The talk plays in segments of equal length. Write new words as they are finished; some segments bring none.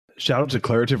Shout out to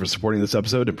Claritin for supporting this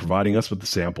episode and providing us with the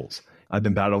samples. I've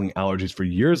been battling allergies for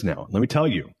years now. Let me tell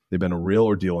you, they've been a real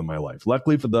ordeal in my life.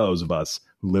 Luckily for those of us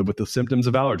who live with the symptoms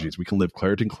of allergies, we can live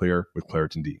Claritin Clear with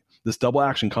Claritin D. This double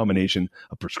action combination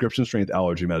of prescription strength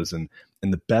allergy medicine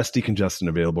and the best decongestant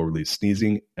available relieves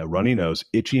sneezing, a runny nose,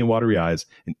 itchy and watery eyes,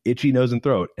 an itchy nose and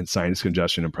throat, and sinus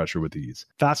congestion and pressure with ease.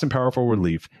 Fast and powerful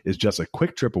relief is just a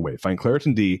quick trip away. Find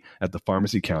Claritin D at the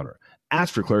pharmacy counter.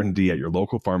 Ask for Claritin D at your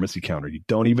local pharmacy counter. You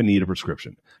don't even need a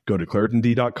prescription. Go to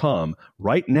ClaritinD.com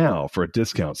right now for a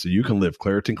discount so you can live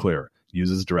Claritin Clear. Use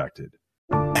as directed.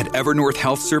 At Evernorth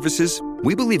Health Services,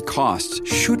 we believe costs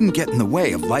shouldn't get in the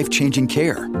way of life-changing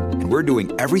care, and we're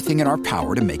doing everything in our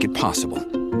power to make it possible.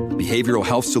 Behavioral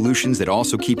health solutions that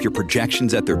also keep your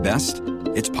projections at their best?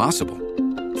 It's possible.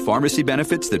 Pharmacy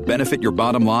benefits that benefit your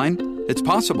bottom line? It's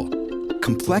possible.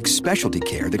 Complex specialty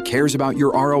care that cares about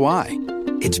your ROI?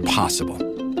 It's possible.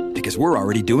 Because we're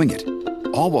already doing it.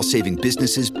 All while saving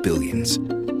businesses billions.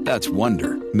 That's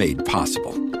Wonder made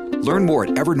possible. Learn more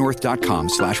at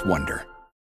evernorth.com/wonder.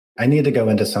 I need to go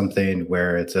into something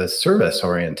where it's a service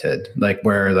oriented, like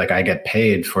where like I get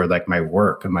paid for like my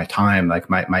work and my time, like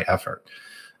my effort.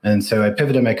 And so I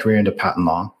pivoted my career into patent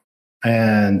law,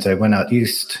 and I went out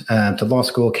east to law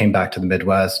school, came back to the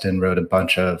Midwest and wrote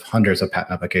hundreds of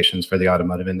patent applications for the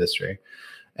automotive industry.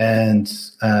 And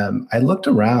I looked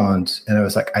around and I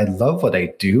was like, I love what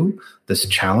I do. This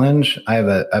challenge, I have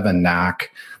a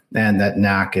knack, and that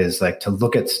knack is like to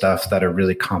look at stuff that are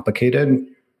really complicated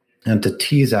and to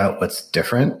tease out what's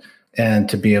different and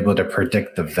to be able to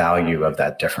predict the value of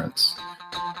that difference.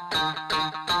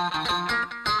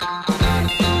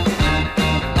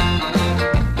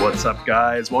 What's up,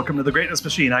 guys? Welcome to The Greatness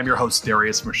Machine. I'm your host,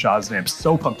 Darius Mershaz, and I'm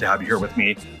so pumped to have you here with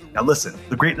me. Now listen,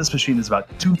 The Greatness Machine is about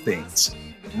two things.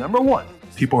 Number one,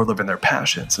 people who are living their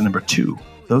passions. And number two,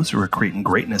 those who are creating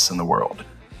greatness in the world.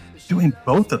 Doing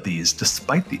both of these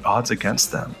despite the odds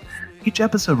against them. Each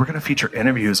episode, we're going to feature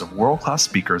interviews of world-class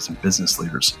speakers and business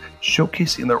leaders,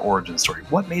 showcasing their origin story,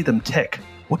 what made them tick,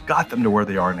 what got them to where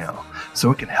they are now,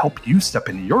 so it can help you step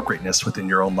into your greatness within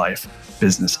your own life,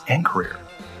 business, and career.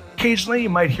 Occasionally, you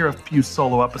might hear a few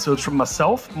solo episodes from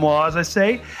myself, moi, as I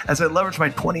say, as I leverage my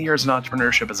 20 years in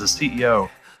entrepreneurship as a CEO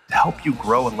to help you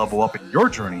grow and level up in your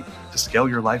journey to scale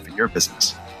your life and your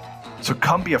business. So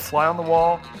come be a fly on the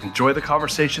wall, enjoy the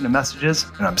conversation and messages,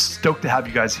 and I'm stoked to have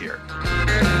you guys here.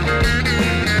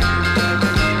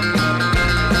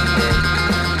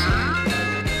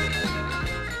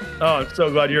 Oh, I'm so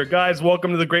glad you're here. Guys,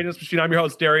 welcome to The Greatness Machine. I'm your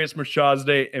host, Darius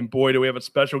Mershaz, and boy, do we have a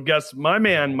special guest, my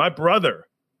man, my brother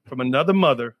from another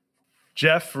mother,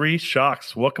 Jeffrey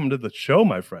Schox. Welcome to the show,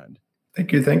 my friend.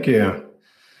 Thank you.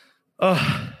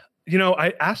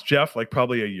 I asked Jeff like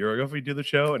probably a year ago if we'd do the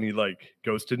show, and he like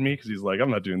ghosted me because he's like, I'm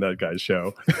not doing that guy's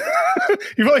show.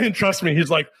 He really didn't trust me.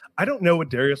 He's like, I don't know what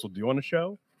Darius will do on a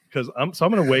show because I'm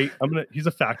going to wait. He's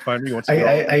a fact finder. He wants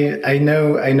to I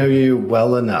know you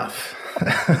well enough.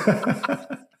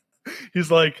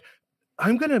 He's like,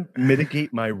 I'm going to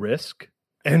mitigate my risk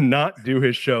and not do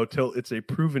his show till it's a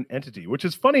proven entity, which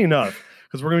is funny enough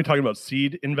because we're going to be talking about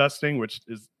seed investing, which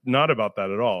is not about that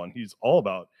at all. And he's all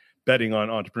about betting on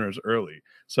entrepreneurs early.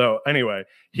 So anyway,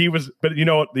 but you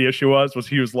know what the issue was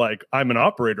he was like, I'm an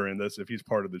operator in this if he's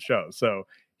part of the show. So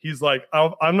he's like,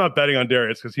 I'm not betting on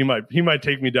Darius because he might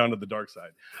take me down to the dark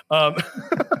side.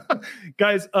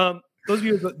 Guys, those of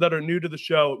you that are new to the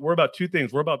show, we're about two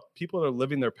things. We're about people that are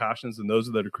living their passions and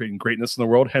those that are creating greatness in the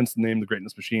world, hence the name The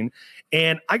Greatness Machine.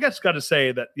 And I just got to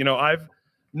say that, I've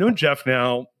known Jeff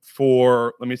now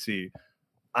for,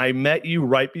 I met you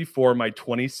right before my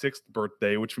 26th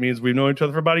birthday, which means we've known each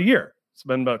other for about a year. It's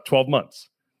been about 12 months.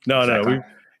 We won't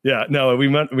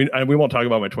talk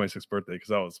about my 26th birthday because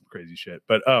that was some crazy shit.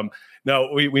 But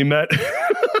we met.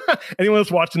 Anyone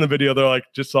that's watching the video, they're like,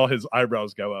 just saw his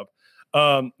eyebrows go up.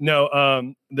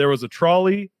 There was a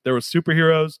trolley, there was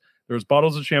superheroes, there was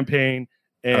bottles of champagne.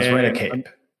 And I was wearing a cape.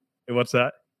 What's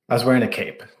that? I was wearing a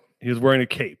cape. He was wearing a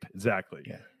cape, exactly.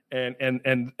 Yeah.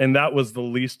 And that was the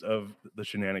least of the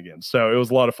shenanigans. So it was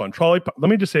a lot of fun. Trolley. Let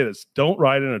me just say this: don't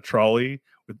ride in a trolley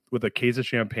with a case of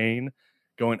champagne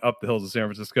going up the hills of San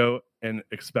Francisco and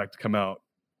expect to come out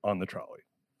on the trolley.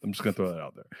 I'm just gonna throw that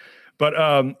out there. But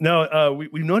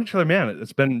we've known each other, man.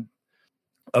 It's been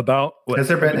about. Has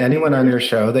there been anyone on your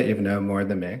show that you've known more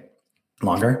than me?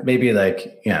 Longer? Maybe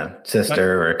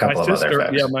sister or a couple of other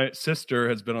folks. Yeah, my sister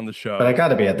has been on the show. But I got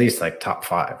to be at least like top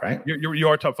 5, right? You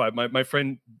are top 5. My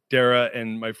friend Dara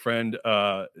and my friend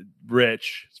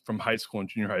Rich from high school and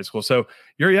junior high school. So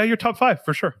you're top 5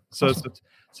 for sure. So awesome.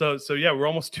 So yeah, we're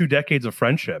almost 2 decades of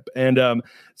friendship. And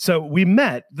so we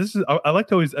met. I like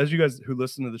to always, as you guys who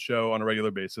listen to the show on a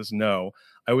regular basis know,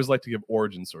 I always like to give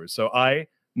origin stories. So I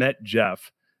met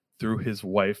Jeff through his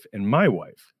wife and my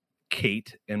wife,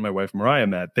 Kate, and my wife Mariah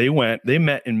met. They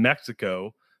met in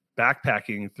Mexico,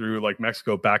 backpacking through like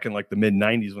Mexico back in like the mid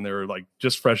 90s when they were like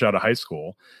just fresh out of high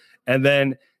school. And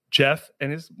then Jeff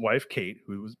and his wife, Kate,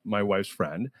 who was my wife's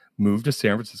friend, moved to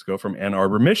San Francisco from Ann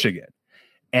Arbor, Michigan.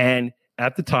 And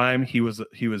at the time, he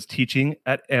was teaching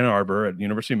at Ann Arbor at the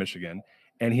University of Michigan,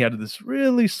 and he had this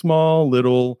really small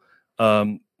little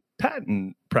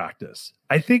patent practice.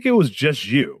 I think it was just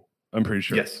you. I'm pretty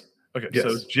sure. Yes. Okay. Yes. So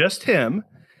it was just him,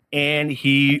 and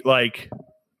he like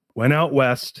went out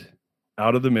west,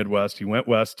 out of the Midwest. He went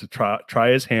west to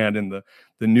try his hand in the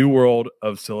new world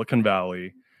of Silicon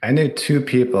Valley. I knew 2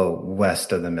 people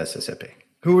west of the Mississippi.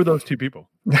 Who were those 2 people?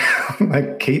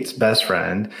 Like Kate's best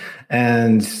friend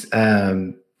and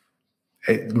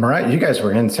Mariah. You guys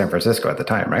were in San Francisco at the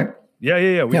time, right?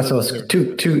 Yeah. So it was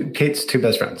Kate's 2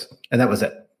 best friends, and that was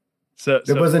it. So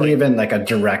it wasn't like, even like a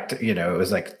direct, it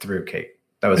was like through Kate.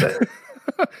 That was it.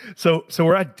 So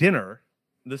we're at dinner.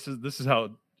 This is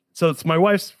how. So it's my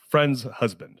wife's friend's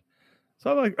husband.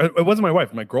 So I'm like, it wasn't my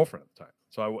wife, my girlfriend at the time.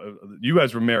 So you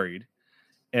guys were married.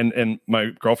 And my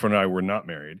girlfriend and I were not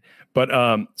married, but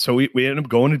so we ended up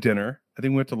going to dinner. I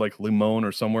think we went to like Limon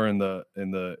or somewhere in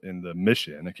the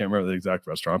Mission. I can't remember the exact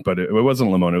restaurant, but it wasn't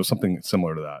Limon. It was something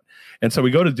similar to that. And so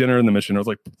we go to dinner in the Mission. It was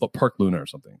like Park Luna or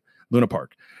something, Luna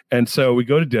Park. And so we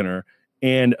go to dinner,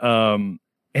 and I'm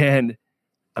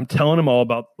telling him all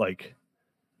about like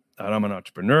that I'm an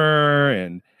entrepreneur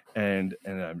and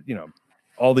I'm,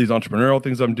 all these entrepreneurial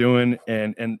things I'm doing,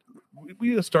 and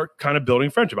we start kind of building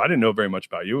friendship. I didn't know very much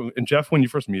about you. And Jeff, when you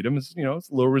first meet him, is it's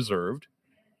a little reserved.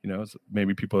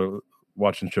 Maybe people are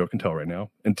watching the show can tell right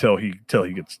now until he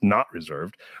gets not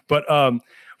reserved. But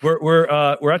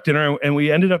we're at dinner, and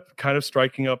we ended up kind of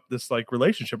striking up this like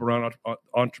relationship around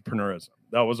entrepreneurism.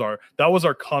 That was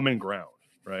our common ground,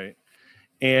 right?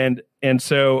 And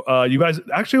so you guys,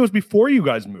 actually it was before you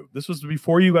guys moved. This was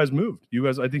before you guys moved.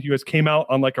 I think you guys came out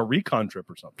on like a recon trip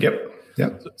or something.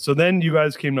 Yep. So then you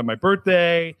guys came to my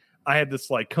birthday. I had this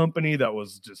like company that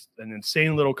was just an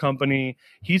insane little company.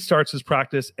 He starts his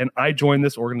practice, and I joined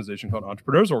this organization called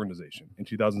Entrepreneurial Organization in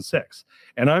 2006.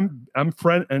 And I'm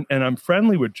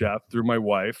friendly with Jeff through my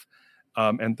wife,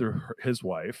 and through his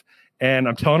wife. And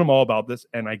I'm telling him all about this,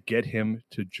 and I get him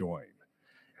to join.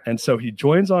 And so he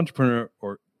joins Entrepreneurs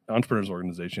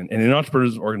Organization. And in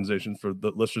Entrepreneurs Organization, for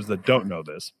the listeners that don't know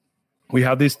this, we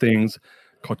have these things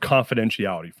called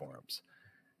confidentiality forums.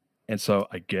 And so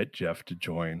I get Jeff to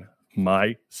join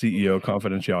my CEO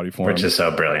confidentiality forum, which is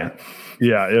so brilliant.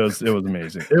 Yeah, it was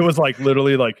amazing. It was like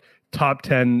literally like top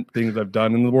 10 things I've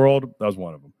done in the world. That was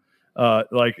one of them.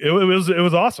 It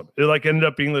was awesome. It like ended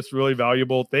up being this really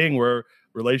valuable thing where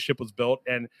relationship was built.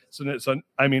 And so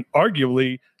I mean,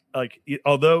 arguably, like,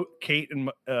 although Kate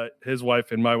and his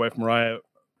wife and my wife Mariah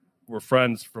were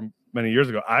friends from many years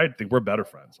ago, I think we're better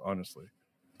friends, honestly.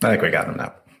 I think we got them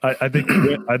now. I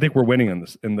think we're winning in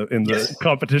this in the yes.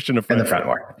 competition of friends. In the front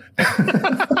war.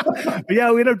 But yeah,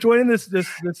 we ended up joining this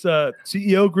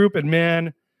CEO group, and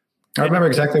man, I remember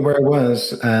exactly where I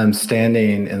was,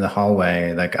 standing in the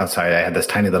hallway, like outside. I had this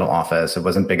tiny little office. It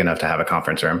wasn't big enough to have a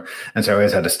conference room, and so I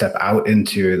always had to step out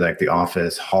into like the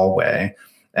office hallway.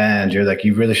 And you're like,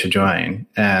 you really should join.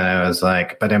 And I was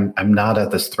like, but I'm not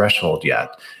at this threshold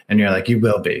yet. And you're like, you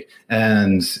will be.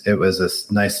 And it was this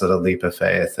nice little leap of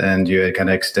faith. And you had kind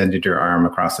of extended your arm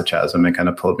across the chasm and kind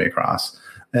of pulled me across.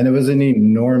 And it was an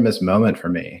enormous moment for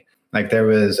me. Like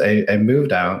I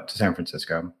moved out to San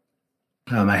Francisco.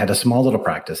 I had a small little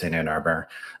practice in Ann Arbor,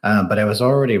 but I was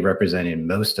already representing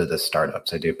most of the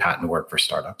startups. I do patent work for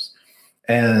startups.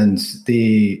 And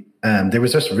there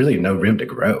was just really no room to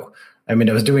grow. I mean,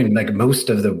 I was doing like most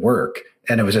of the work,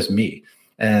 and it was just me.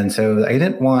 And so I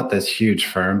didn't want this huge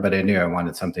firm, but I knew I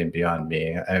wanted something beyond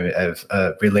me. I have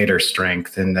relator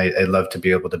strength, and I love to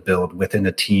be able to build within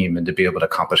a team and to be able to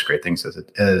accomplish great things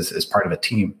as part of a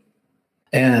team.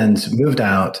 And moved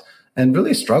out and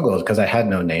really struggled because I had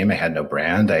no name. I had no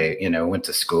brand. I, went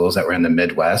to schools that were in the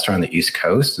Midwest or on the East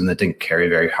Coast, and that didn't carry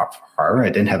very far. I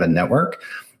didn't have a network.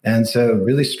 And so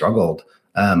really struggled,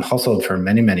 hustled for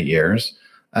many, many years.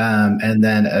 And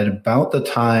then at about the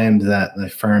time that the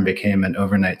firm became an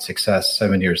overnight success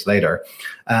 7 years later,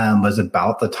 was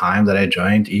about the time that I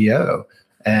joined EO.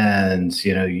 And,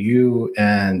 you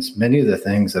and many of the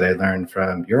things that I learned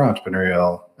from your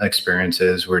entrepreneurial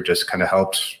experiences were just kind of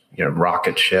helped,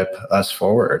 rocket ship us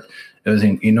forward. It was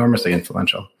enormously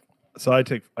influential. So I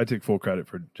take full credit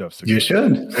for Jeff's success. You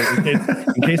should. So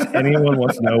in case anyone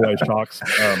wants to know why Schox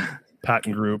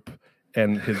Patent Group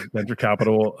and his venture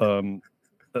capital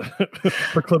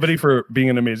proclivity for being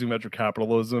an amazing venture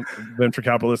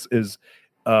capitalist is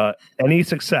any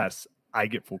success, I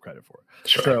get full credit for.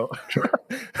 Sure.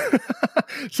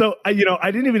 So we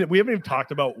haven't even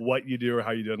talked about what you do or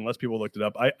how you do it unless people looked it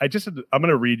up. I'm going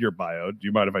to read your bio. Do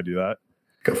you mind if I do that?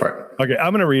 Go for it. Okay,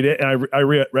 I'm going to read it. And I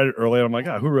read it earlier. And I'm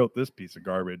like, who wrote this piece of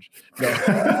garbage? No.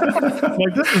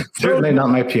 Like, this is certainly not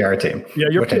my PR team. Yeah,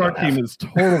 your PR team is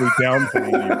totally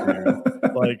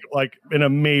downplaying you, like in a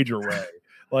major way.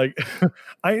 Like,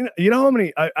 how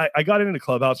many? I got into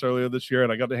Clubhouse earlier this year,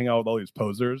 and I got to hang out with all these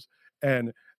posers,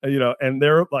 and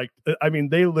they're like,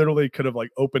 they literally could have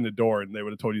like opened a door, and they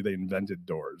would have told you they invented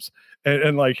doors, and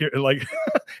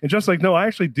and just like, no, I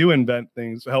actually do invent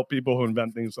things, help people who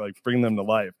invent things, like bring them to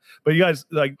life. But you guys,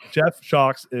 like, Jeff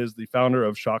Schox is the founder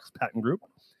of Schox Patent Group,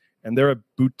 and they're a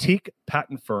boutique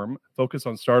patent firm focused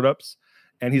on startups,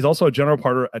 and he's also a general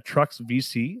partner at Trucks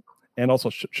VC. And also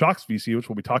Schox VC, which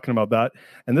we'll be talking about that.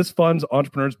 And this funds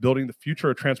entrepreneurs building the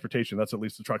future of transportation. That's at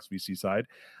least the Trucks VC side.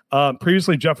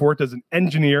 Previously, Jeff worked as an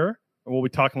engineer, and we'll be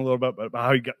talking a little bit about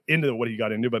how he got into what he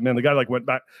got into. But man, the guy went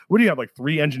back. What do you have, like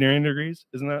 3 engineering degrees?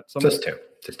 Isn't that something? Just two.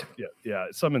 Yeah,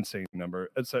 some insane number.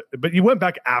 But you went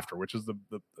back after, which is the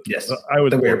yes. I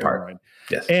was the weird part.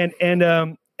 Yes.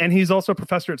 And he's also a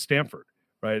professor at Stanford,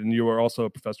 right? And you were also a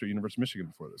professor at University of Michigan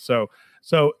before this.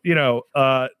 So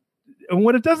and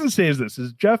what it doesn't say is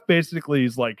Jeff basically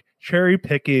is like cherry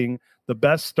picking the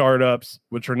best startups,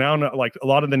 which are now not, like, a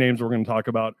lot of the names we're going to talk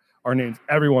about are names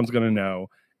everyone's going to know,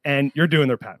 and you're doing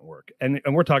their patent work. And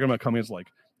we're talking about companies like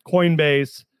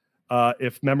Coinbase.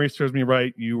 If memory serves me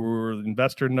right, you were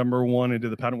investor number 1 into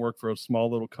the patent work for a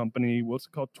small little company. What's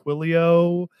it called?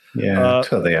 Twilio? Yeah,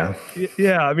 Twilio.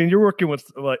 Yeah, you're working with,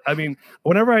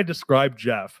 whenever I describe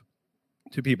Jeff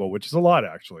to people, which is a lot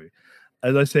actually,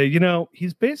 as I say,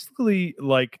 he's basically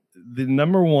like the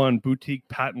number 1 boutique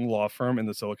patent law firm in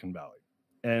the Silicon Valley,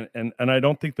 and I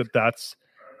don't think that that's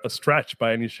a stretch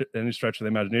by any stretch of the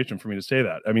imagination for me to say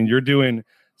that. You're doing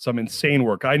some insane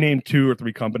work. I named 2 or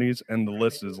 3 companies, and the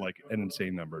list is like an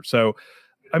insane number. So,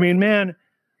 man,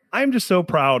 I'm just so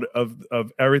proud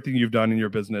of everything you've done in your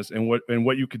business and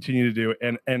what you continue to do.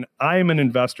 And I'm an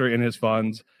investor in his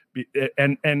funds.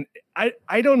 And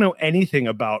I don't know anything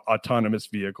about autonomous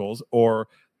vehicles or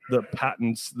the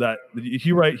patents that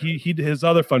he his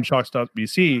other fund,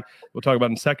 Schox.vc, we'll talk about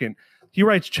in a second. He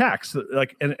writes checks,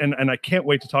 like, and I can't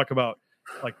wait to talk about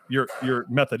like your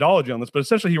methodology on this, but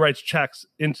essentially he writes checks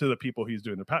into the people he's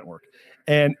doing their patent work.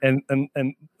 And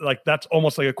like, that's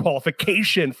almost like a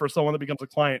qualification for someone that becomes a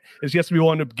client, is he has to be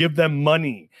willing to give them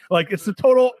money. Like, it's the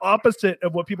total opposite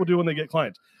of what people do when they get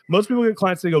clients. Most people get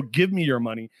clients, they go, give me your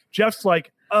money. Jeff's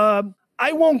like,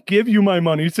 I won't give you my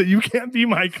money, so you can't be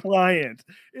my client.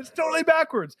 It's totally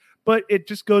backwards. But it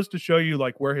just goes to show you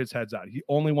like where his head's at. He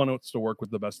only wants to work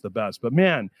with the best of the best. But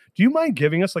man, do you mind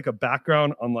giving us like a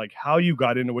background on like how you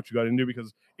got into what you got into?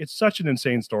 Because it's such an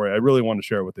insane story. I really want to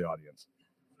share it with the audience.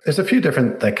 There's a few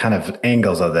different like kind of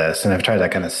angles of this, and I've tried to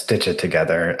kind of stitch it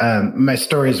together. My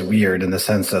story is weird in the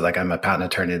sense that like I'm a patent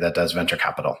attorney that does venture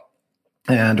capital.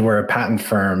 And we're a patent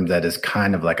firm that is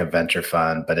kind of like a venture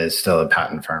fund, but is still a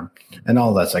patent firm. And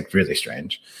all that's like really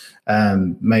strange.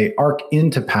 My arc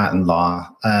into patent law,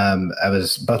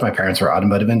 both my parents were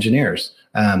automotive engineers.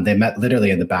 They met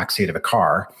literally in the backseat of a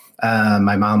car.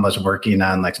 My mom was working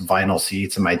on like vinyl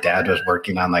seats, and my dad was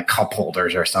working on like cup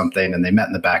holders or something. And they met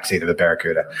in the backseat of a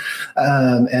Barracuda.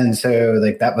 And so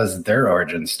like that was their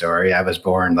origin story. I was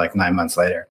born like 9 months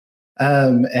later.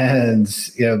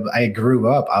 I grew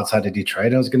up outside of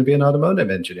Detroit. I was going to be an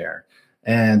automotive engineer.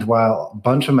 And while a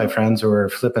bunch of my friends were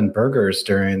flipping burgers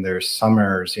during their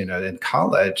summers, in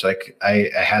college, like I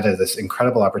had this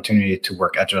incredible opportunity to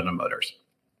work at General Motors.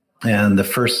 And the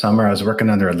first summer I was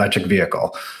working on their electric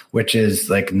vehicle, which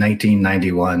is like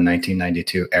 1991,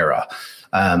 1992 era.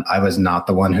 I was not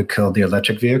the one who killed the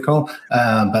electric vehicle,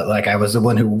 but like I was the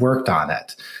one who worked on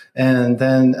it. And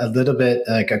then a little bit,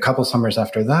 like a couple summers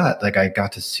after that, like I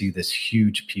got to see this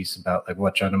huge piece about like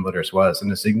what General Motors was, and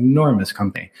this enormous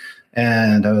company.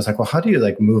 And I was like, well, how do you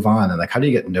like move on? And like, how do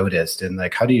you get noticed? And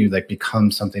like, how do you like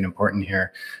become something important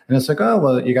here? And it's like, oh,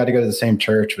 well, you got to go to the same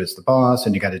church as the boss,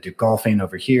 and you got to do golfing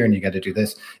over here, and you got to do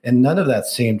this. And none of that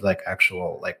seemed like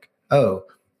actual, like, oh,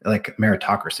 like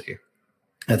meritocracy.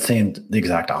 It seemed the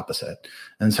exact opposite.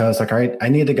 And so I was like, all right, I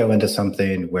need to go into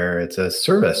something where it's a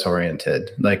service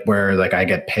oriented, like where like I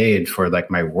get paid for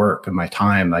like my work and my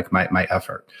time, like my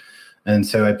effort. And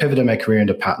so I pivoted my career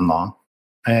into patent law.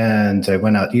 And I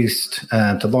went out east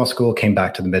to law school, came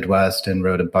back to the Midwest and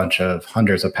wrote a bunch of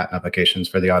hundreds of patent applications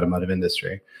for the automotive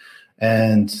industry.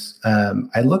 And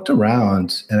I looked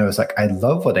around and I was like, I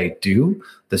love what I do,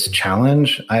 this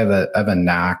challenge. I have a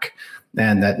knack.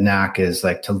 And that knack is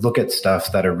like to look at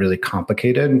stuff that are really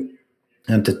complicated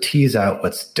and to tease out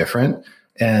what's different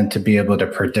and to be able to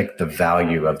predict the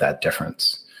value of that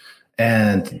difference.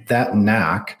 And that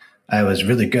knack I was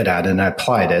really good at, and I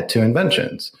applied it to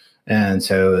inventions. And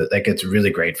so like it's really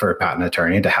great for a patent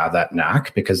attorney to have that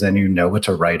knack, because then you know what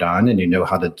to write on and you know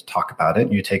how to talk about it.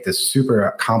 And you take this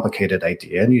super complicated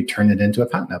idea and you turn it into a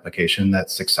patent application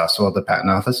that's successful at the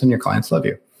patent office and your clients love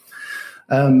you.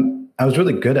 I was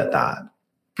really good at that.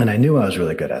 And I knew I was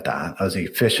really good at that. I was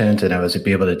efficient and I was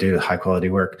be able to do high quality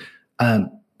work.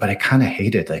 But I kind of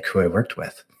hated like who I worked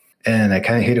with, and I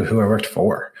kind of hated who I worked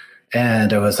for.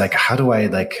 And I was like, how do I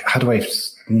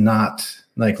not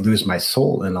like lose my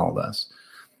soul in all this?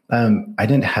 I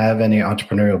didn't have any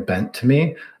entrepreneurial bent to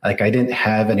me. Like I didn't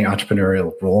have any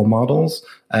entrepreneurial role models.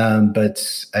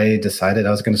 But I decided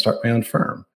I was going to start my own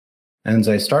firm. And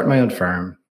so I started my own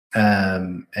firm.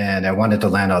 And I wanted to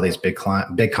land all these big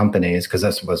companies because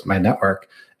this was my network,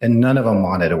 and none of them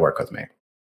wanted to work with me.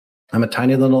 I'm a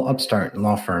tiny little upstart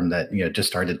law firm that just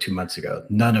started 2 months ago.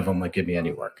 None of them would give me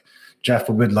any work. Jeff,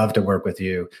 we'd love to work with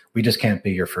you. We just can't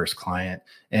be your first client,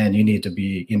 and you need to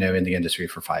be in the industry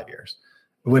for 5 years.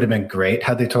 It would have been great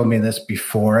had they told me this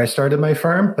before I started my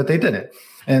firm, but they didn't.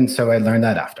 And so I learned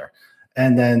that after.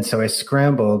 And then so I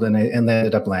scrambled and I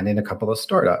ended up landing a couple of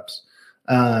startups.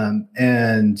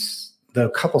 And the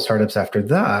couple startups after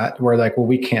that were like, well,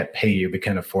 we can't pay you. We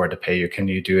can't afford to pay you. Can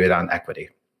you do it on equity?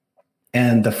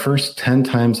 And the first 10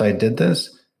 times I did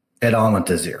this, it all went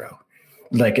to zero.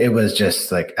 Like it was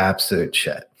just like absolute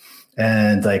shit.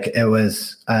 And like it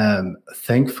was,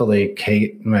 thankfully,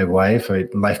 Kate, my wife, my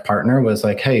life partner, was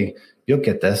like, hey, you'll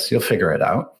get this. You'll figure it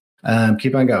out.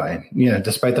 Keep on going.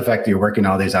 Despite the fact that you're working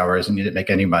all these hours and you didn't make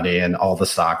any money and all the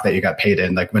stock that you got paid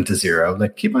in like went to zero,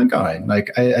 like keep on going.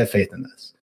 Like I have faith in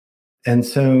this. And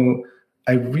so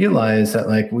I realized that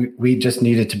like we just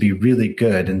needed to be really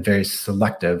good and very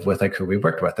selective with like who we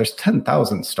worked with. There's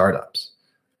 10,000 startups.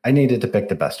 I needed to pick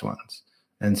the best ones.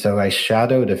 And so I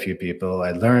shadowed a few people.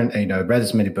 I learned, I read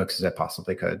as many books as I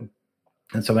possibly could.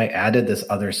 And so I added this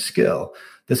other skill.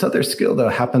 This other skill though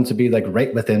happened to be like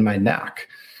right within my knack.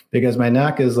 Because my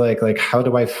knack is like, how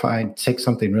do I take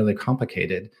something really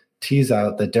complicated, tease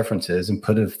out the differences and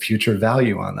put a future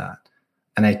value on that?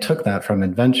 And I took that from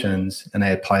inventions and I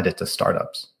applied it to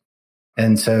startups.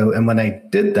 And when I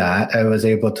did that, I was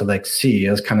able to like see,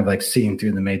 I was kind of like seeing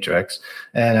through the matrix.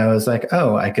 And I was like,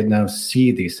 oh, I could now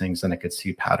see these things and I could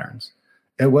see patterns.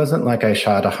 It wasn't like I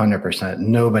shot 100%.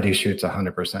 Nobody shoots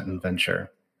 100% in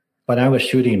venture, but I was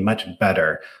shooting much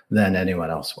better than anyone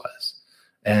else was.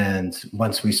 And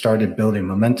once we started building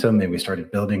momentum and we started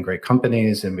building great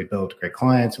companies and we built great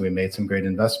clients and we made some great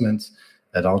investments,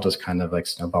 it all just kind of like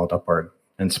snowballed upward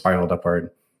and spiraled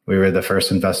upward. We were the first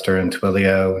investor in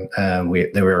Twilio.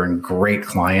 They were a great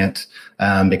client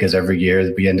because every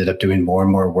year we ended up doing more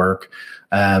and more work.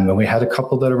 And we had a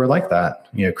couple that were like that,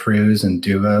 Cruise and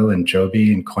Duo and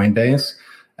Joby and Coinbase.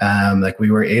 Like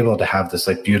we were able to have this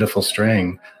like beautiful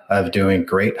string of doing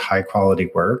great high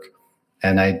quality work.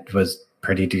 And I was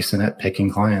pretty decent at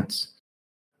picking clients.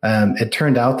 It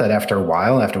turned out that after a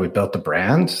while, after we built the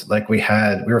brand, like we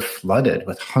were flooded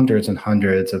with hundreds and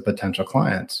hundreds of potential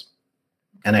clients.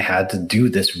 And I had to do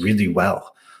this really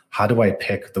well. How do I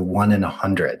pick the 1 in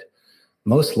 100?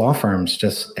 Most law firms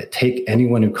just take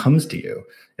anyone who comes to you.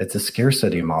 It's a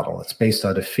scarcity model. It's based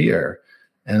out of fear.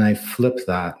 And I flipped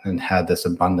that and had this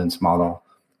abundance model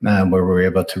where we were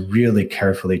able to really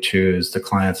carefully choose the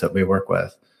clients that we work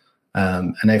with.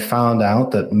 And I found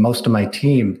out that most of my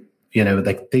team,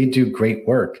 like they do great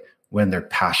work when they're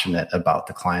passionate about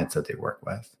the clients that they work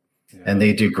with. Yeah. And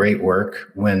they do great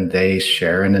work when they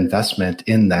share an investment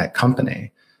in that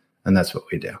company. And that's what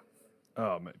we do.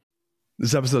 Oh, man.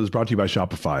 This episode is brought to you by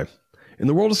Shopify. In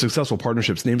the world of successful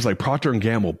partnerships, names like Procter &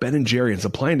 Gamble, Ben & Jerry, and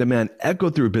Supply and Demand echo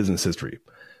through business history.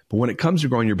 But when it comes to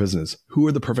growing your business, who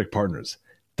are the perfect partners?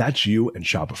 That's you and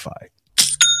Shopify.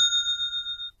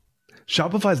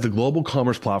 Shopify is the global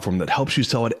commerce platform that helps you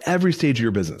sell at every stage of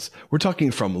your business. We're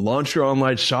talking from launch your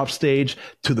online shop stage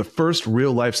to the first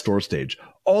real life store stage,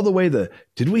 all the way to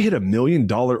did we hit $1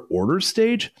 million order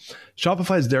stage?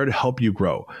 Shopify is there to help you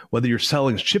grow. Whether you're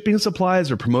selling shipping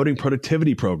supplies or promoting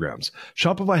productivity programs,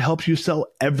 Shopify helps you sell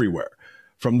everywhere.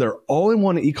 From their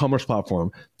all-in-one e-commerce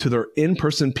platform to their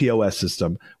in-person POS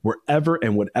system, wherever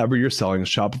and whatever you're selling,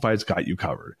 Shopify's got you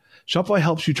covered. Shopify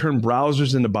helps you turn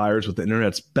browsers into buyers with the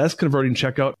internet's best converting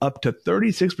checkout, up to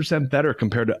 36% better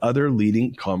compared to other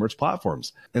leading commerce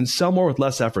platforms. And sell more with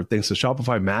less effort thanks to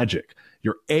Shopify Magic,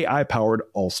 your AI-powered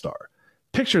all-star.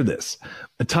 Picture this,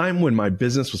 a time when my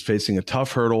business was facing a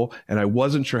tough hurdle and I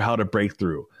wasn't sure how to break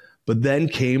through. But then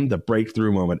came the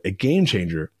breakthrough moment, a game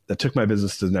changer that took my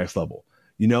business to the next level.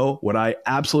 You know, what I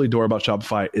absolutely adore about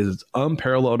Shopify is its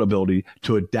unparalleled ability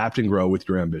to adapt and grow with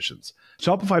your ambitions.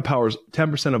 Shopify powers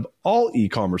 10% of all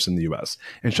e-commerce in the US,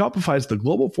 and Shopify is the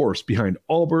global force behind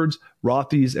Allbirds,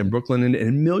 Rothy's, and Brooklinen,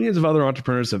 and millions of other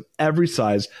entrepreneurs of every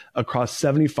size across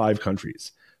 75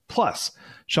 countries. Plus,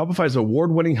 Shopify's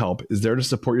award-winning help is there to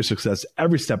support your success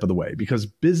every step of the way because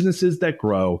businesses that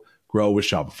grow with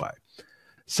Shopify.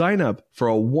 Sign up for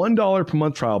a $1 per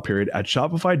month trial period at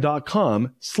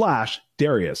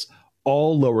shopify.com/Darius,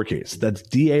 all lowercase. That's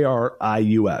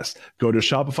DARIUS. Go to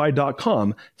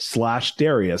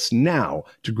shopify.com/Darius now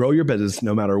to grow your business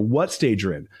no matter what stage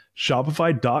you're in.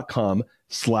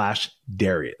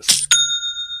 Shopify.com/Darius.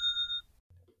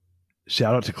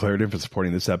 Shout out to Claritin for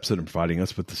supporting this episode and providing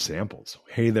us with the samples.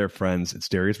 Hey there, friends. It's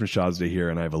Darius Mashazde here,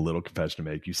 and I have a little confession to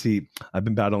make. You see, I've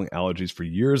been battling allergies for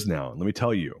years now, and let me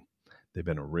tell you, they've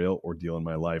been a real ordeal in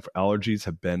my life. Allergies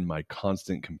have been my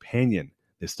constant companion.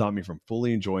 They stop me from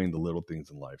fully enjoying the little things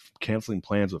in life, canceling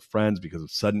plans with friends because of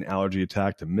sudden allergy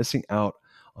attack to missing out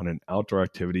on an outdoor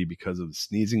activity because of the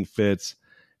sneezing fits.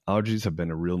 Allergies have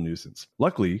been a real nuisance.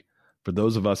 Luckily, for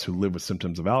those of us who live with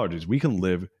symptoms of allergies, we can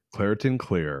live Claritin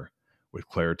Clear with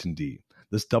Claritin D.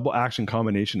 This double action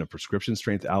combination of prescription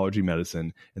strength allergy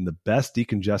medicine and the best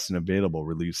decongestant available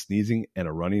relieves sneezing and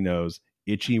a runny nose,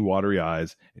 itchy, watery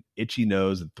eyes, an itchy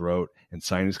nose and throat, and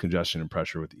sinus congestion and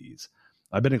pressure with ease.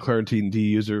 I've been a Claritin D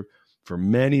user for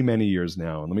many, many years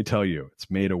now, and let me tell you,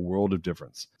 it's made a world of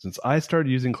difference. Since I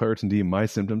started using Claritin D, my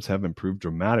symptoms have improved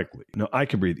dramatically. Now, I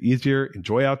can breathe easier,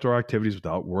 enjoy outdoor activities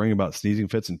without worrying about sneezing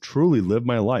fits, and truly live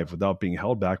my life without being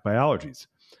held back by allergies.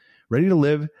 Ready to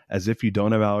live as if you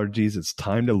don't have allergies? It's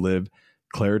time to live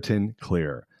Claritin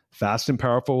Clear. Fast and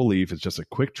powerful relief is just a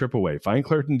quick trip away. Find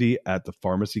Claritin D at the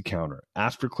pharmacy counter.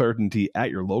 Ask for Claritin D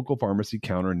at your local pharmacy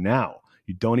counter now.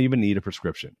 You don't even need a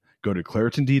prescription. Go to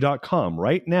ClaritinD.com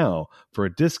right now for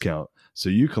a discount so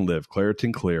you can live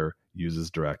Claritin Clear. Use as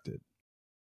directed.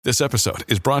 This episode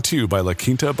is brought to you by La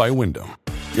Quinta by Wyndham.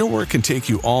 Your work can take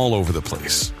you all over the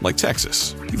place, like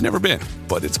Texas. You've never been,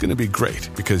 but it's going to be great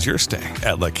because you're staying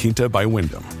at La Quinta by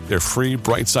Wyndham. Their free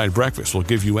Bright Side breakfast will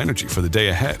give you energy for the day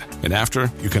ahead. And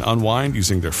after, you can unwind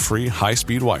using their free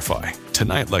high-speed Wi-Fi.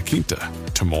 Tonight, La Quinta.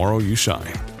 Tomorrow, you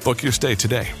shine. Book your stay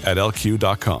today at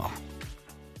LQ.com.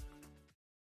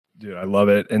 Dude, I love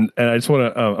it. And I just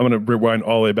want to, I'm going to rewind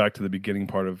all the way back to the beginning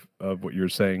part of what you were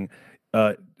saying.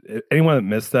 Anyone that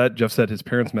missed that, Jeff said his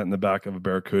parents met in the back of a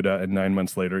Barracuda and 9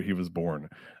 months later he was born.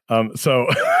 So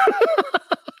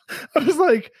I was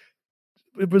like,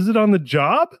 was it on the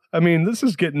job? I mean, this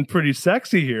is getting pretty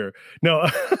sexy here. No.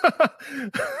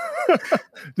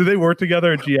 Do they work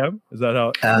together at GM? Is that how?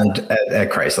 At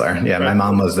Chrysler. Yeah. Right. My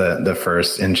mom was the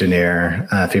first engineer,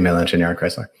 female engineer at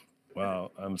Chrysler.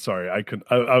 Wow. I'm sorry. I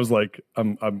was like,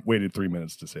 I'm waited 3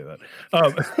 minutes to say that.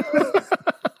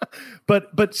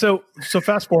 But so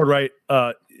fast forward, right?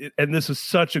 And this is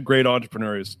such a great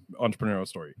entrepreneurial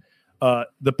story.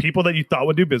 The people that you thought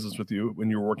would do business with you when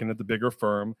you were working at the bigger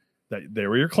firm, that they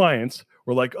were your clients,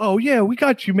 were like, "Oh yeah, we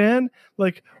got you, man.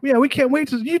 Like, yeah, we can't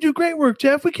wait you do great work,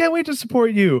 Jeff. We can't wait to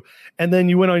support you." And then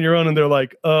you went on your own, and they're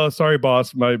like, "Oh, sorry,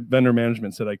 boss. My vendor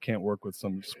management said I can't work with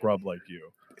some scrub like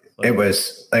you." It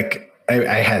was like.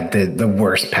 I had the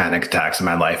worst panic attacks in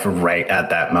my life right at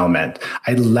that moment.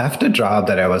 I left a job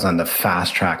that I was on the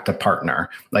fast track to partner,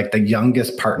 like the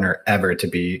youngest partner ever to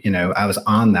be, I was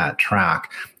on that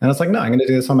track. And I was like, no, I'm going to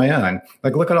do this on my own.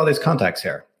 Like, look at all these contacts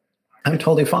here. I'm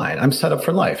totally fine. I'm set up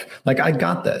for life. Like, I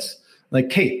got this. Like,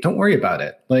 Kate, don't worry about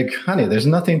it. Like, honey, there's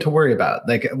nothing to worry about.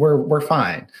 Like, we're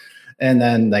fine. And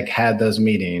then like had those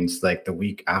meetings like the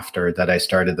week after that I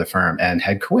started the firm and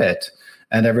had quit.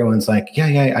 And everyone's like,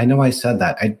 yeah, I know I said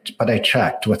that, but I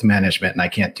checked with management and I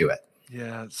can't do it.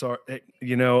 Yeah, sorry.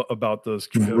 About those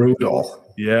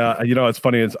brutal. Yeah, it's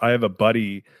funny is I have a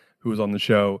buddy who was on the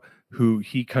show who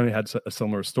he kind of had a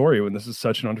similar story. And this is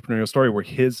such an entrepreneurial story where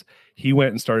he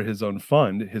went and started his own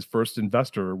fund. His first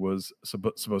investor was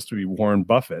supposed to be Warren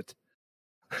Buffett,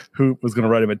 who was going to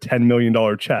write him a $10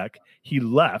 million check. He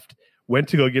left, went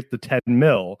to go get the 10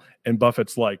 mil, and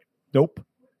Buffett's like, nope,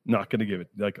 not going to give it.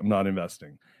 Like, I'm not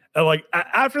investing. And like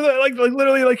after that, like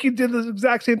literally, like he did the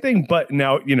exact same thing. But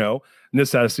now,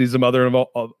 necessity is the mother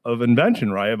of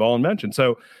invention, right? Of all invention.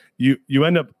 So you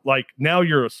end up like now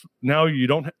you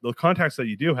don't the contacts that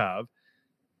you do have,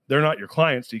 they're not your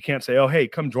clients. So you can't say, oh, hey,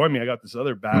 come join me. I got this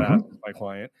other badass my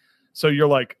client. So you're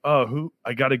like, oh,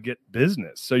 I got to get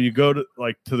business. So you go to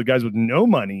the guys with no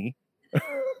money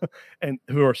and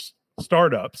who are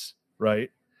startups, right?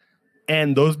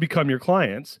 And those become your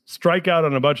clients. Strike out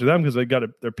on a bunch of them because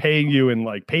they're paying you in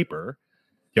like paper.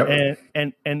 Yep.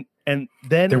 And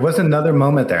then there was another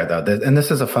moment there though, and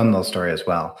this is a fun little story as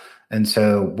well. And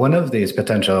so one of these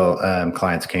potential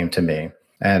clients came to me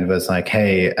and was like,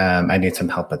 hey, I need some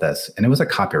help with this. And it was a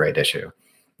copyright issue.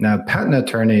 Now, patent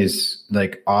attorneys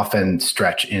like often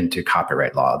stretch into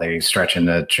copyright law. They stretch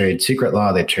into trade secret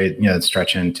law. They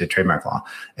stretch into trademark law.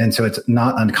 And so it's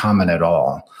not uncommon at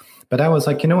all. But I was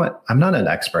like, you know what? I'm not an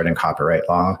expert in copyright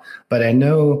law, but I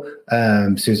know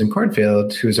Susan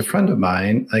Cornfield, who's a friend of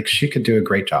mine, like she could do a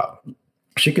great job.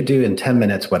 She could do in 10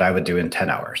 minutes what I would do in 10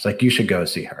 hours. Like you should go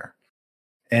see her.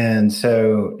 And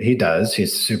so he does.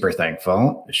 He's super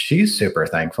thankful. She's super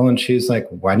thankful. And she's like,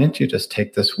 why didn't you just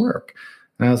take this work?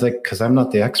 And I was like, because I'm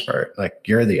not the expert. Like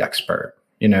you're the expert,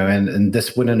 and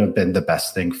this wouldn't have been the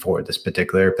best thing for this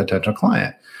particular potential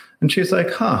client. And she's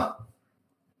like,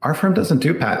 our firm doesn't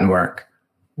do patent work.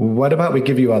 What about we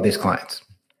give you all these clients?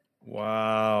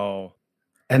 Wow.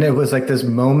 And it was like this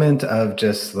moment of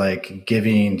just like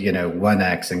giving,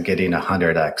 1x and getting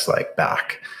 100x like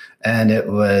back. And it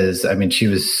was, she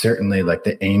was certainly like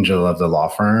the angel of the law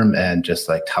firm and just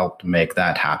like helped make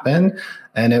that happen.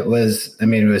 And it was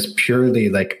purely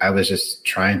like I was just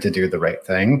trying to do the right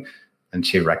thing. And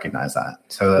she recognized that.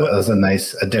 So that was a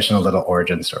nice additional little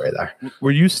origin story there.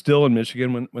 Were you still in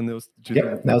Michigan when those?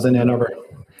 Yep, that was in Ann Arbor.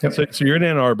 Yep. So you're in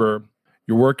Ann Arbor.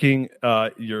 You're working.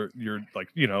 You're like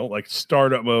like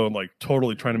startup mode, like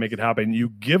totally trying to make it happen.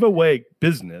 You give away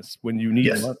business when you need.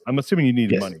 Yes. Money. I'm assuming you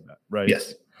needed money, right?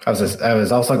 Yes. I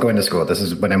was also going to school. This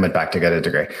is when I went back to get a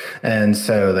degree, and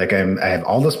so like I have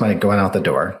all this money going out the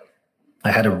door.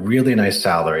 I had a really nice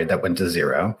salary that went to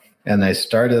zero. And I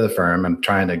started the firm. I'm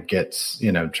trying to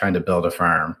build a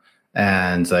firm.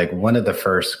 And like one of the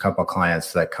first couple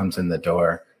clients that comes in the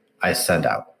door, I send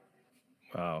out.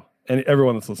 Wow. And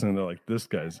everyone that's listening, they're like, this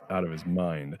guy's out of his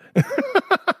mind.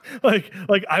 I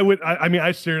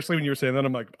seriously, when you were saying that,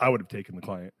 I'm like, I would have taken the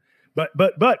client. But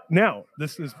now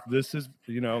this is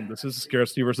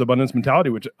scarcity versus abundance mentality,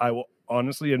 which I will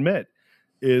honestly admit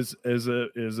is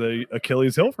a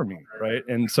Achilles heel for me, right?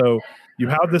 And so you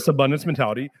have this abundance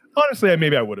mentality. Honestly,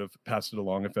 maybe I would have passed it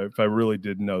along if I really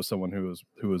did know someone who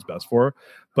was best for her.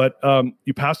 But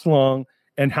you passed along,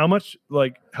 and how much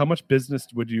business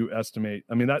would you estimate?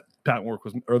 That patent work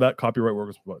that copyright work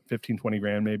was what, 15, 20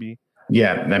 grand maybe?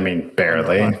 Yeah,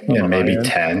 barely. Maybe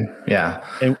 10. Yeah.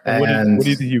 And what do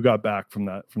you think you got back from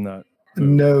that?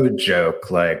 No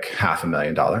joke, like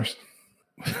 $500,000.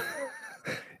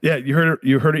 Yeah, you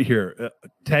heard it here.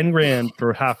 10 grand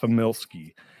for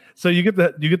 $500,000. So you get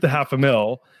the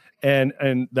 $500,000,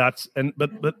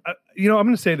 but I'm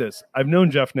going to say this. I've known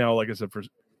Jeff now, like I said, for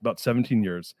about 17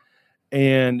 years,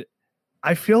 and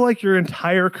I feel like your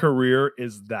entire career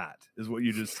is what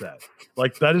you just said.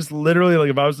 Like that is literally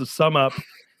like if I was to sum up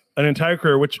an entire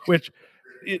career, which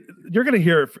you're going to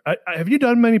hear. Have you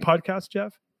done many podcasts,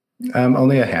 Jeff?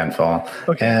 Only a handful.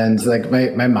 Okay. And like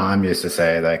my mom used to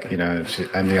say, like,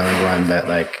 I'm the only one that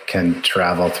like can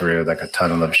travel through like a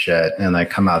tunnel of shit and like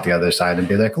come out the other side and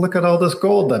be like, look at all this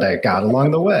gold that I got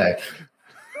along the way.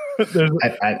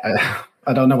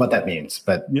 I don't know what that means,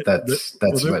 but that's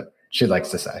what she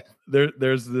likes to say.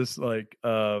 There's this like,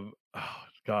 oh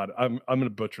God, I'm going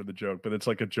to butcher the joke, but it's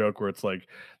like a joke where it's like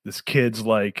this kid's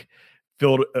like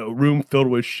a room filled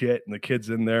with shit and the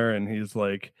kid's in there and he's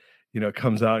like,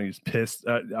 comes out and he's pissed.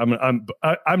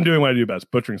 I'm doing what I do best,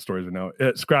 butchering stories right now.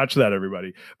 Scratch that,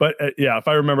 everybody. But yeah, if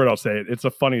I remember it, I'll say it. It's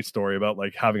a funny story about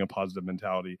like having a positive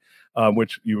mentality,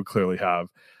 which you would clearly have.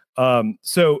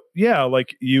 So yeah,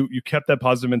 like you kept that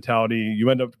positive mentality. You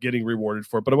end up getting rewarded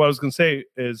for it. But what I was going to say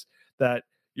is that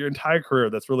your entire career,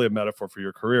 that's really a metaphor for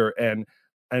your career. And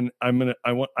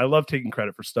I love taking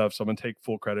credit for stuff, so I'm going to take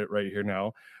full credit right here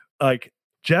now. Like,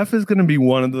 Jeff is going to be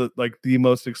one of the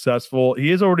most successful. He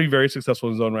is already very successful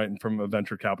in his own right and from a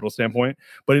venture capital standpoint,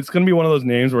 but it's going to be one of those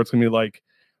names where it's going to be like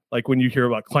when you hear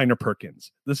about Kleiner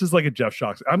Perkins. This is like a Jeff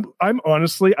Schox. I'm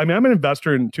honestly, I'm an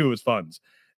investor in 2 of his funds,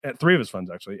 at 3 of his funds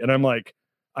actually. And I'm like,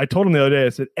 I told him the other day, I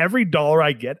said, every dollar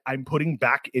I get, I'm putting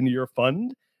back into your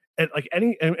fund. And like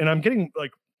and I'm getting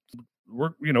like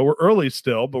we're early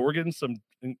still, but we're getting some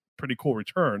pretty cool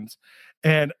returns.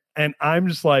 And I'm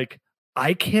just like,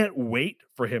 I can't wait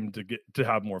for him to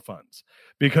have more funds,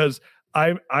 because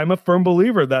I'm a firm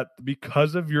believer that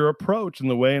because of your approach and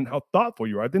the way and how thoughtful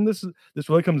you are, I think this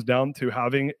really comes down to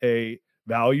having a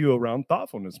value around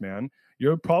thoughtfulness, man.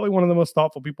 You're probably one of the most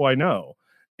thoughtful people I know.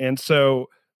 And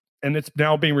it's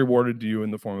now being rewarded to you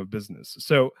in the form of business.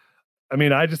 So, I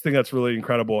mean, I just think that's really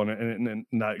incredible. And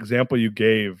that example you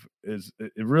gave it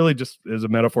really just is a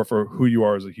metaphor for who you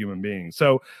are as a human being.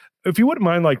 So if you wouldn't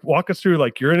mind, like, walk us through,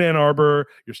 like, you're in Ann Arbor,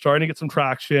 you're starting to get some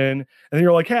traction, and then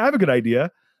you're like, hey, I have a good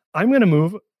idea. I'm going to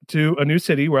move to a new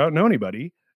city where I don't know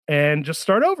anybody and just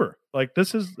start over. Like,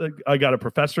 this is, I got a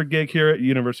professor gig here at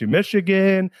University of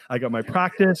Michigan. I got my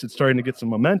practice. It's starting to get some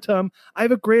momentum. I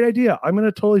have a great idea. I'm going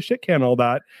to totally shit can all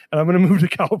that, and I'm going to move to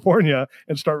California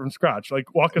and start from scratch.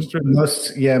 Like, walk us through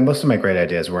this. Most of my great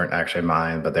ideas weren't actually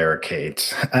mine, but they were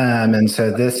Kate's. And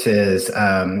so this is,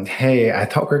 hey, I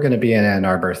thought we were going to be in Ann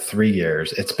Arbor 3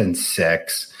 years. It's been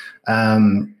 6.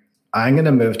 I'm going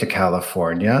to move to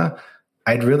California.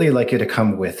 I'd really like you to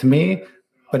come with me,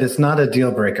 but it's not a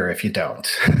deal breaker if you don't.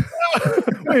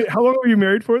 Wait, how long were you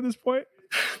married for at this point?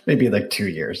 Maybe like 2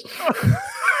 years.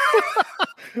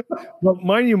 Well,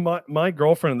 mind you, my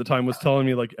girlfriend at the time was telling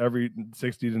me like every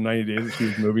 60 to 90 days that she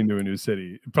was moving to a new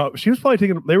city. She was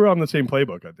probably they were on the same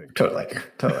playbook, I think. Totally.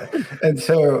 And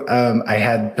so I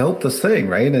had built this thing,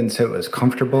 right? And so it was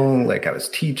comfortable. Like, I was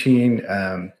teaching,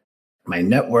 my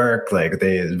network, like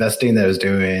the investing that I was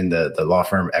doing, the law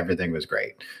firm, everything was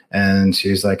great. And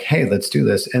she's like, hey, let's do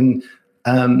this. And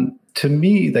to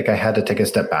me, like, I had to take a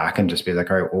step back and just be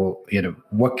like, all right, well,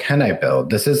 what can I build?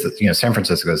 This is, San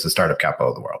Francisco is the startup capital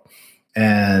of the world.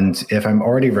 And if I'm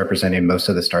already representing most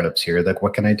of the startups here, like,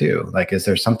 what can I do? Like, is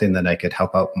there something that I could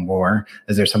help out more?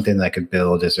 Is there something that I could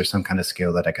build? Is there some kind of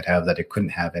skill that I could have that I couldn't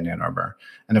have in Ann Arbor?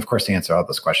 And of course, the answer to all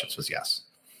those questions was yes.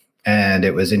 And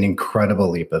it was an incredible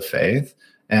leap of faith.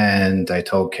 And I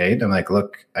told Kate, I'm like,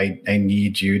 look, I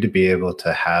need you to be able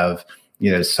to have,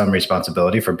 some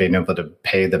responsibility for being able to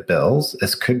pay the bills.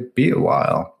 This could be a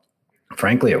while.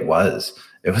 Frankly, it was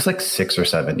like 6 or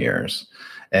 7 years.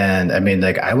 And I mean,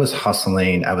 like, I was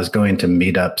hustling. I was going to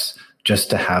meetups just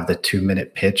to have the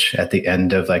 2-minute pitch at the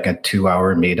end of like a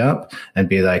 2-hour meetup and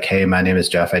be like, hey, my name is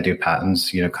Jeff. I do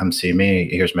patents, come see me.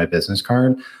 Here's my business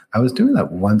card. I was doing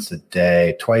that once a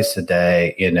day, twice a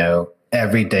day,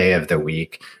 every day of the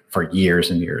week for years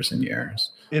and years and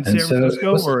years. In San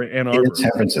Francisco or Ann Arbor? In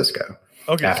San Francisco.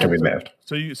 Okay. After we moved.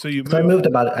 So you moved.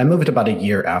 I moved about a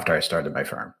year after I started my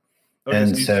firm. Okay,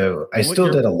 and so I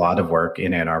still did a lot of work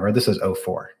in Ann Arbor. This is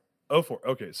 2004. 2004.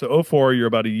 Okay. So 2004, you're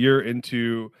about a year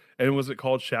into, and was it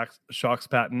called Schox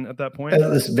Patent at that point? It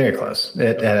was very close.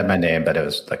 It had my name, but it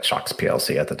was like Schox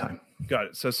PLC at the time. Got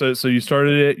it. So you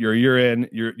started it, you're a year in,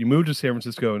 you moved to San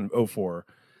Francisco in 2004.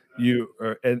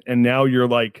 And now you're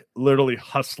like literally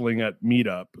hustling at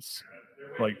meetups.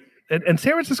 Like, and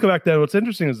San Francisco back then, what's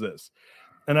interesting is this.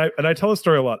 And I tell this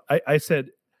story a lot. I said,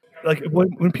 like,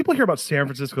 when people hear about San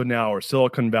Francisco now or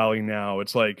Silicon Valley now,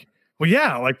 it's like, well,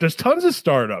 yeah, like, there's tons of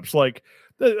startups. Like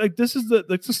this is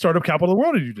the startup capital of the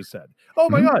world, as you just said. Oh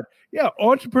my God. Yeah.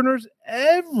 Entrepreneurs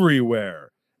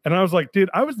everywhere. And I was like, dude,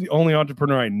 I was the only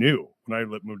entrepreneur I knew when I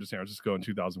moved to San Francisco in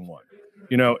 2001.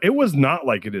 It was not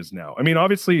like it is now. I mean,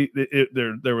 obviously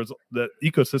there was, the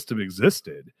ecosystem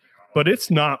existed, but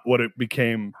it's not what it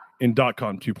became in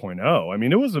 .com 2.0. I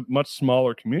mean, it was a much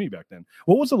smaller community back then.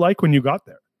 What was it like when you got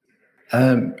there?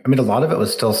 I mean, a lot of it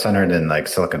was still centered in like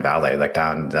Silicon Valley, like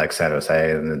down like San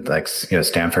Jose and like,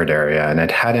 Stanford area. And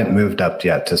it hadn't moved up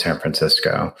yet to San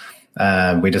Francisco.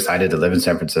 We decided to live in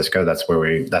San Francisco. That's where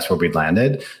we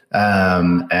landed.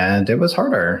 And it was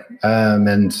harder.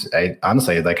 And I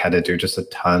honestly had to do just a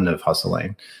ton of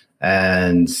hustling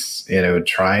and,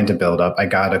 trying to build up. I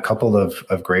got a couple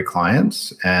of great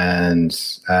clients and,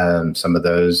 some of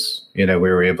those, we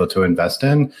were able to invest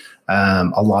in.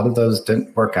 A lot of those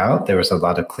didn't work out. There was a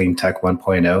lot of clean tech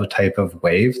 1.0 type of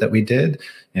wave that we did.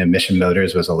 Mission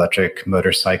Motors was electric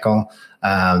motorcycle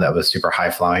that was super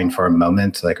high flying for a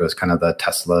moment. Like, it was kind of the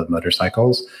Tesla of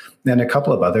motorcycles, and a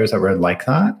couple of others that were like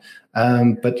that.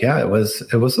 But yeah, it was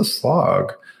a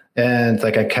slog. And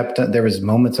like, there was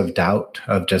moments of doubt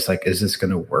of just like, is this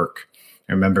going to work?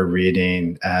 I remember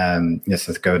reading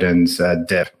Seth Godin's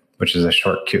Dip, which is a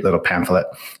short, cute little pamphlet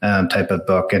type of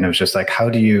book. And it was just like, how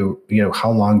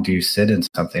long do you sit in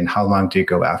something? How long do you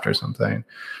go after something?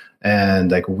 And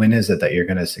like, when is it that you're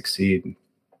going to succeed?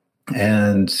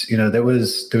 And, there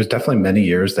was definitely many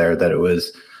years there that it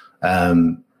was,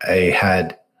 I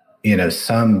had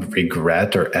some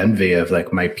regret or envy of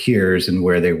like my peers and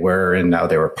where they were, and now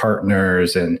they were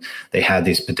partners and they had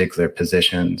these particular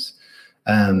positions.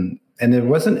 And it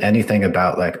wasn't anything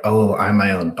about like, oh, I'm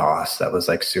my own boss. That was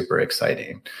like super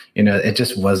exciting. It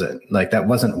just wasn't like, that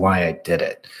wasn't why I did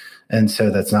it. And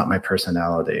so that's not my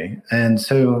personality. And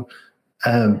so,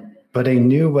 but I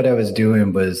knew what I was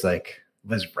doing was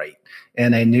right.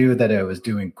 And I knew that I was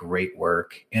doing great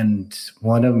work. And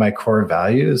one of my core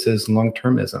values is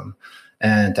long-termism,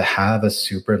 and to have a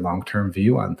super long-term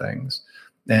view on things.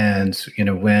 And,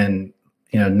 when,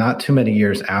 not too many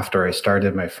years after I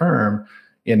started my firm,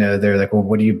 they're like, well,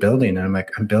 what are you building? And I'm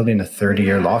like, I'm building a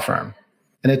 30-year law firm.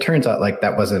 And it turns out like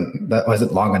that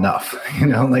wasn't long enough.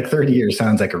 Like 30 years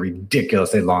sounds like a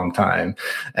ridiculously long time.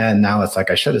 And now it's like,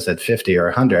 I should have said 50 or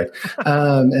 100.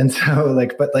 And so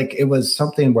but it was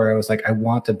something where I was like, I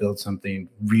want to build something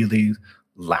really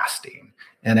lasting.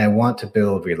 And I want to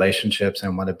build relationships.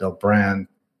 And I want to build brand.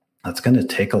 That's going to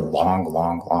take a long,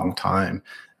 long, long time.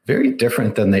 Very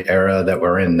different than the era that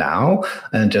we're in now.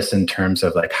 And just in terms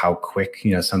of like how quick,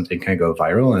 something can go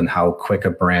viral and how quick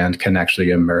a brand can actually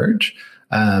emerge.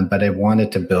 But I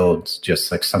wanted to build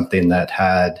just like something that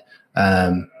had,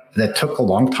 that took a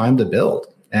long time to build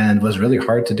and was really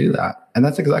hard to do that. And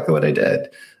that's exactly what I did.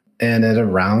 And at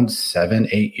around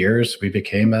 7-8 years, we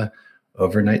became a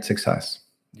overnight success.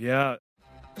 Yeah.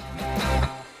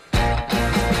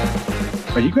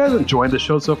 Are you guys enjoying the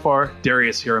show so far?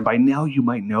 Darius here, and by now you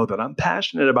might know that I'm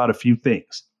passionate about a few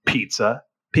things: pizza,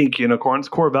 pink unicorns,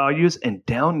 core values, and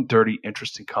down and dirty,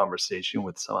 interesting conversation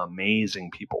with some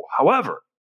amazing people. However,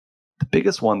 the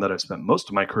biggest one that I've spent most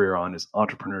of my career on is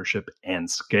entrepreneurship and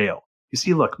scale. You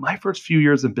see, look, my first few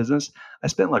years in business, I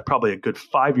spent like probably a good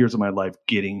 5 years of my life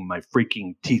getting my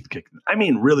freaking teeth kicked. I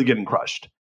mean, really getting crushed.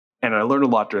 And I learned a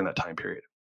lot during that time period.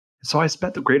 So I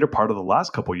spent the greater part of the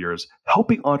last couple of years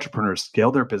helping entrepreneurs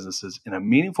scale their businesses in a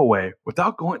meaningful way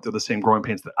without going through the same growing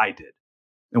pains that I did.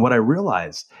 And what I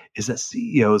realized is that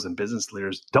CEOs and business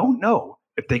leaders don't know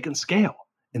if they can scale,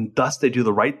 and thus they do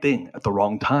the right thing at the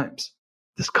wrong times.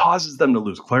 This causes them to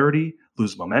lose clarity,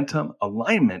 lose momentum,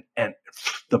 alignment, and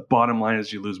the bottom line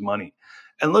is you lose money.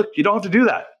 And look, you don't have to do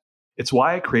that. It's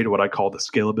why I created what I call the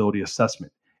scalability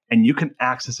assessment. And you can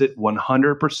access it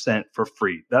 100% for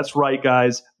free. That's right,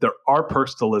 guys. There are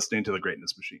perks to listening to The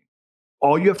Greatness Machine.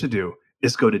 All you have to do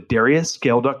is go to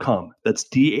dariusscale.com. That's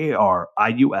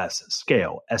DARIUS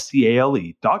scale,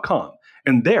 SCALE.com.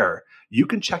 And there you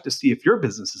can check to see if your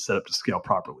business is set up to scale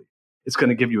properly. It's going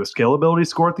to give you a scalability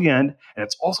score at the end, and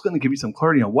it's also going to give you some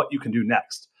clarity on what you can do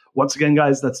next. Once again,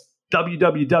 guys, that's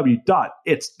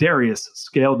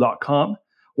www.itsdariusscale.com.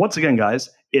 Once again, guys,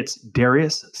 it's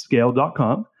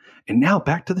dariusscale.com. And now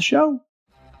back to the show.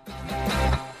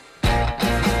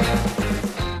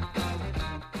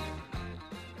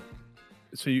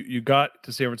 So you got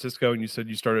to San Francisco and you said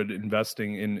you started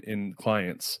investing in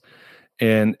clients,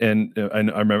 and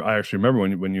I actually remember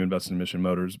when you invested in Mission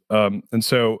Motors. And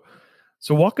so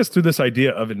walk us through this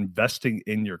idea of investing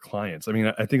in your clients. I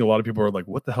mean, I think a lot of people are like,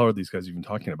 what the hell are these guys even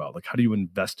talking about? Like, how do you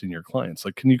invest in your clients?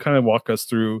 Like, can you kind of walk us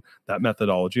through that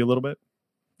methodology a little bit?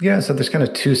 Yeah, so there's kind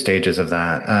of two stages of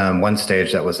that. One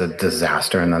stage that was a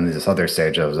disaster, and then this other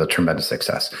stage that was a tremendous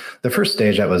success. The first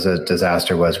stage that was a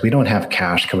disaster was, we don't have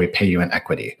cash, can we pay you in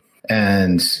equity?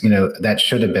 And, that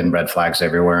should have been red flags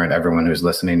everywhere, and everyone who's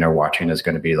listening or watching is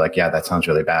going to be like, yeah, that sounds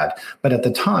really bad. But at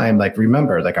the time,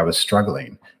 remember, I was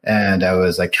struggling and I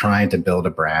was trying to build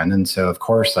a brand. And so of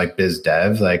course, biz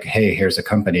dev, hey, here's a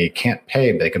company, can't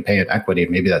pay, but they can pay in equity.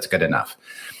 Maybe that's good enough.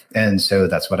 And so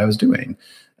that's what I was doing.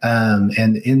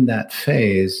 And in that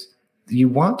phase, you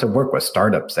want to work with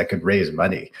startups that could raise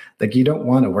money. You don't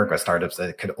want to work with startups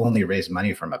that could only raise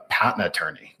money from a patent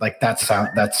attorney. That's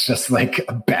just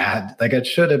a bad, it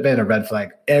should have been a red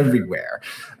flag everywhere.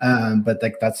 But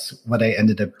that's what I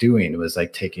ended up doing, was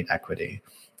taking equity.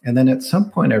 And then at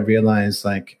some point I realized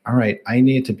all right, I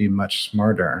need to be much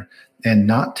smarter and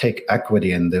not take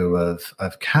equity in lieu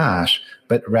of cash,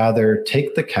 but rather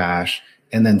take the cash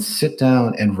and then sit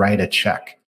down and write a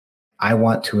check. I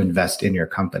want to invest in your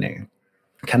company.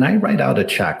 Can I write out a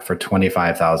check for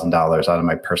 $25,000 out of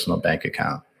my personal bank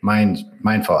account?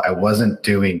 Mindful, I wasn't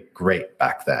doing great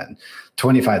back then.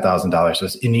 $25,000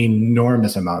 was an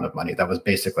enormous amount of money. That was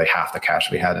basically half the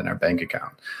cash we had in our bank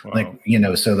account. Wow.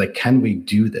 Can we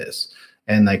do this?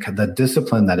 And the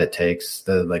discipline that it takes,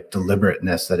 the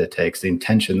deliberateness that it takes, the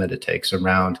intention that it takes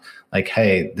around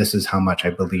hey, this is how much I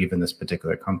believe in this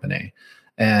particular company.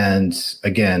 And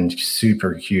again,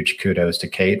 super huge kudos to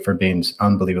Kate for being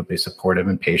unbelievably supportive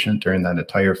and patient during that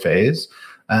entire phase.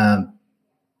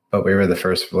 But we were the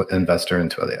first investor in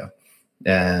Twilio.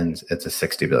 and it's a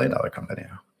 $60 billion company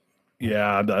now.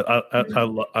 Yeah,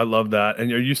 I love that.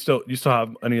 And you still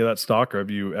have any of that stock, or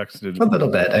have you exited? A little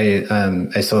bit.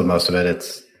 I sold most of it.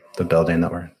 It's the building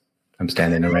that I'm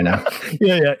standing in right now.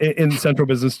 yeah, in Central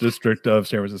Business District of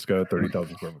San Francisco,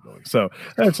 30,000 square foot building. So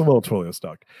that's a little Twilio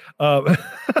stock.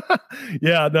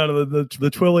 Yeah, no, the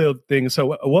Twilio thing.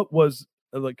 So what was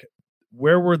like?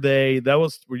 Where were they?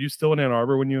 Were you still in Ann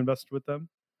Arbor when you invested with them?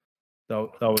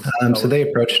 So they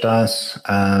approached us.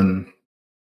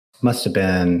 Must have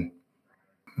been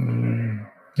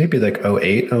maybe like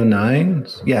 08, 09.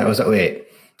 Yeah, it was 08.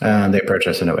 They approached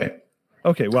us in 08.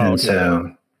 Okay, wow. And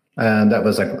so that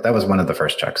was one of the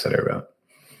first checks that I wrote.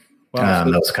 Wow.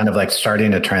 That was kind of like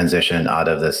starting to transition out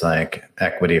of this like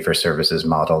equity for services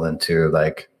model into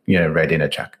like, writing a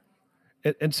check.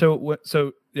 And so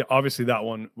yeah, obviously that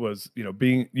one was,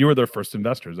 you were their first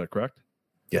investor. Is that correct?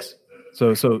 Yes.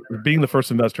 So being the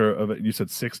first investor of it, you said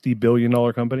 $60 billion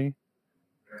company.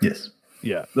 Yes.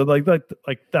 Yeah. Like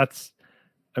that's,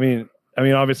 I mean,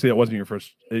 obviously that wasn't your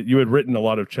first, you had written a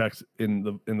lot of checks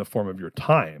in the form of your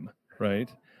time, right?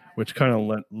 Which kind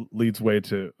of leads way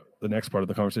to the next part of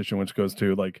the conversation, which goes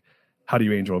to like, how do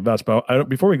you angel invest? But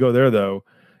before we go there though,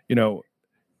 you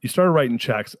started writing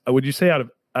checks. Would you say out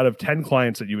of 10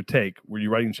 clients that you would take, were you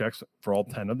writing checks for all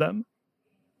 10 of them?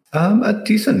 A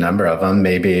decent number of them,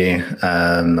 maybe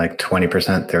like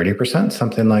 20%, 30%,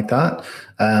 something like that.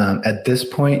 At this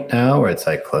point now, where it's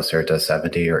like closer to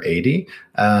 70 or 80.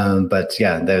 But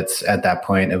yeah, that's at that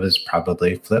point, it was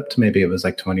probably flipped. Maybe it was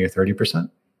like 20 or 30%.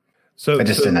 So I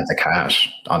just didn't have the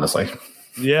cash, honestly.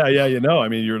 Yeah. I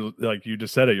mean, you're like, you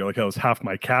just said it. You're like, I was half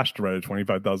my cash to write a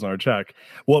 $25,000 check.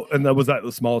 Well, and was that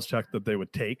the smallest check that they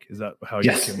would take? Is that how?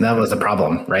 Yes, that was a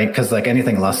problem, right? Because like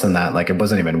anything less than that, like it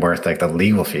wasn't even worth like the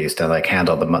legal fees to like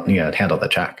handle the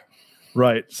check.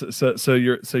 Right. So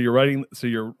you're writing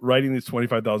these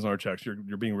 $25,000 checks. You're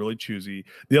being really choosy.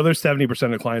 The other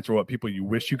 70% of clients are what people you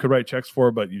wish you could write checks for,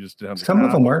 but you just didn't have. Some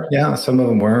of them were, yeah. Some of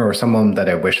them were, or someone that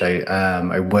I wish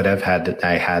I would have had.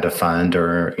 I had a fund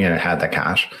or had the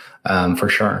cash, for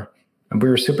sure. And we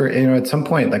were super. At some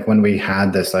point, like when we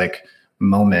had this like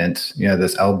moment,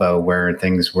 this elbow where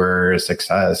things were a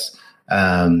success,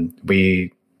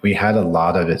 we had a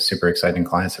lot of super exciting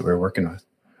clients that we were working with.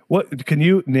 What can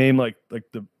you name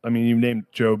you named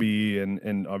Joby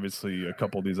and obviously a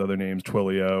couple of these other names,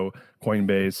 Twilio,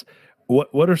 Coinbase.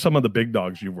 What are some of the big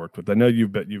dogs you've worked with? I know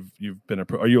you've been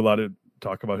are you allowed to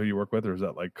talk about who you work with, or is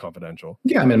that like confidential?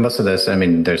 Yeah, I mean, most of this,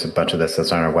 there's a bunch of this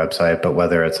that's on our website, but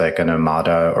whether it's like an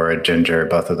Omada or a Ginger,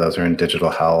 both of those are in digital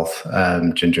health.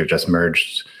 Ginger just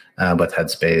merged with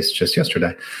Headspace just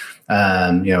yesterday.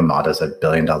 Omada's a $1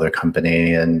 billion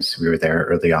company, and we were there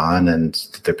early on and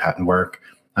did their patent work.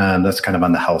 That's kind of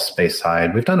on the health space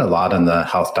side. We've done a lot on the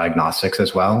health diagnostics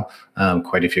as well.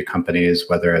 Quite a few companies,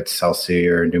 whether it's Celsi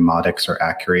or Pneumatics or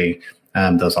Accuray,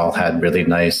 those all had really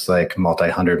nice, like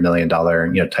multi-$100 million,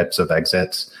 types of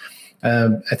exits.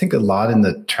 I think a lot in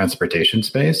the transportation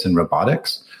space and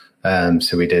robotics.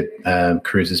 So we did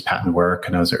Cruise's patent work,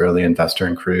 and I was an early investor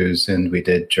in Cruise, and we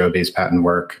did Joby's patent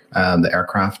work, the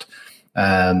aircraft,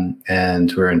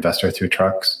 and we're an investor through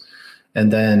trucks. And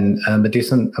then a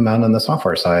decent amount on the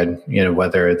software side,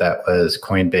 whether that was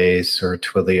Coinbase or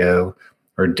Twilio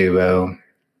or Duo.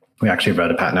 We actually wrote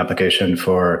a patent application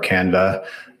for Canva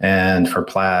and for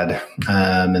Plaid.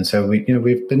 And so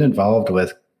we've been involved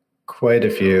with quite a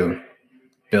few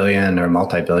billion or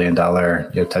multi-billion dollar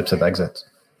types of exits.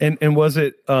 And was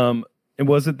it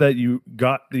that you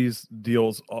got these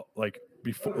deals like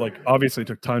before, like obviously it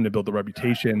took time to build the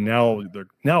reputation. Now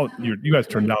you guys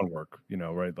turn down work,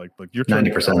 right? Like you're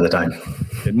 90% of the time.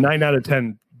 9 out of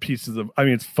 10 pieces of. I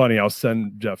mean, it's funny. I'll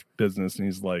send Jeff business, and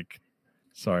he's like,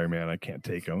 "Sorry, man, I can't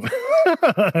take them."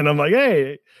 And I'm like,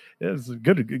 "Hey, it's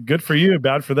good for you,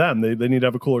 bad for them. They need to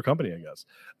have a cooler company, I guess."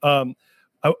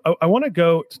 I want to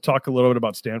go to talk a little bit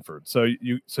about Stanford. So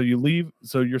you leave.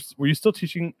 So were you still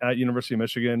teaching at University of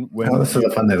Michigan? This is a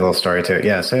fun little story too.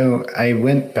 Yeah. So I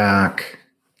went back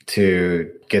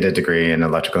to get a degree in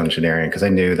electrical engineering because I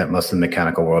knew that most of the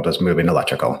mechanical world was moving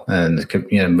electrical and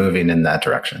moving in that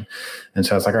direction. And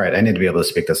so I was like, all right, I need to be able to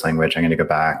speak this language. I'm going to go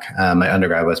back. My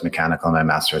undergrad was mechanical, and my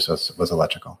master's was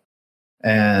electrical.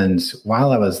 And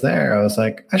while I was there, I was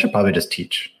like, I should probably just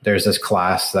teach. There's this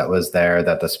class that was there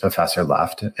that this professor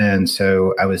left. And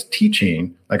so I was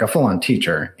teaching like a full-on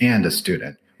teacher and a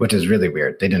student, which is really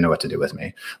weird. They didn't know what to do with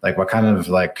me. Like what kind of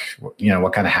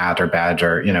hat or badge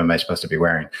or, am I supposed to be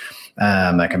wearing?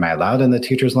 Like, am I allowed in the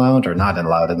teacher's lounge or not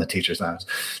allowed in the teacher's lounge?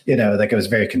 Like it was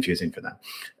very confusing for them.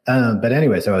 But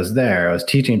anyways, I was there, I was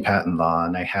teaching patent law,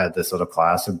 and I had this little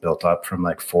class that built up from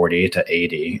like 40 to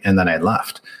 80. And then I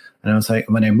left. And I was like,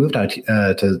 when I moved out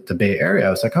to the Bay Area, I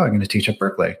was like, oh, I'm going to teach at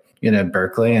Berkeley.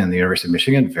 Berkeley and the University of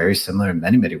Michigan, very similar in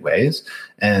many, many ways.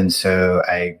 And so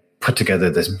I put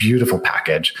together this beautiful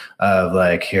package of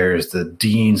like, here's the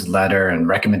dean's letter and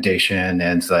recommendation,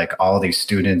 and it's like all these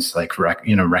students like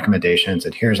recommendations,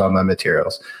 and here's all my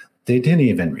materials. They didn't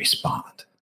even respond.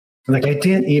 Like, I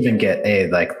didn't even get a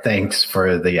like, thanks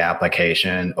for the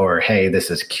application, or hey, this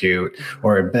is cute,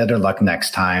 or better luck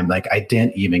next time. Like, I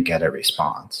didn't even get a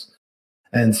response.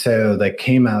 And so like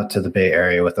came out to the Bay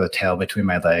Area with a tail between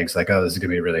my legs, like, oh, this is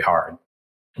going to be really hard.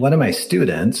 One of my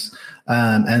students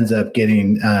ends up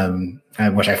getting,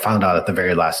 which I found out at the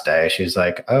very last day. She's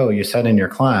like, oh, you said in your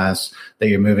class that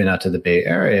you're moving out to the Bay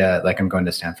Area. Like, I'm going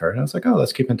to Stanford. And I was like, oh,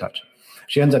 let's keep in touch.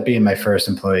 She ends up being my first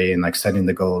employee and like setting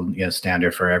the gold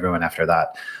standard for everyone after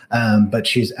that. But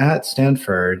she's at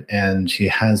Stanford and she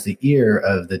has the ear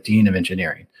of the dean of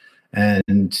engineering.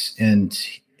 And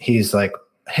he's like,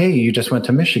 hey, you just went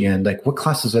to Michigan. Like, what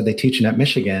classes are they teaching at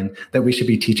Michigan that we should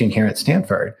be teaching here at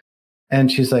Stanford? And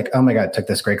she's like, oh my God, I took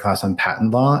this great class on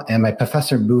patent law and my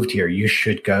professor moved here. You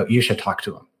should go. You should talk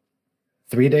to him.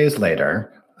 3 days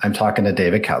later, I'm talking to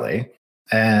David Kelly.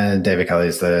 And David Kelly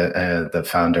is the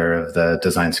founder of the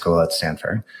design school at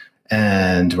Stanford.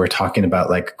 And we're talking about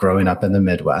like growing up in the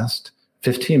Midwest.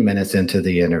 15 minutes into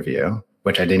the interview,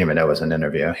 which I didn't even know was an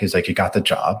interview, he's like, you got the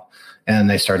job. And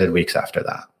they started weeks after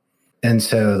that. And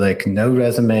so like no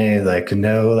resume, like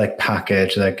no like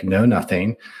package, like no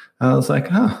nothing. I was like,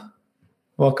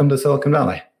 welcome to Silicon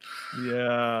Valley.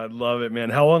 Yeah, I love it, man.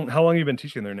 How long have you been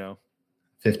teaching there now?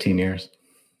 15 years.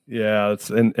 Yeah, it's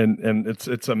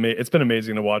been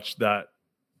amazing to watch that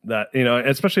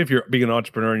especially if you're being an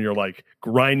entrepreneur and you're like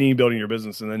grinding, building your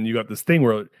business, and then you got this thing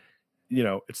where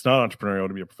it's not entrepreneurial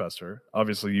to be a professor.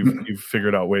 Obviously, you've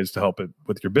figured out ways to help it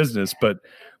with your business, but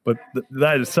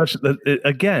that is such that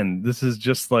again, this is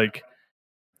just like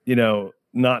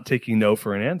not taking no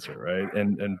for an answer, right?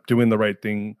 And doing the right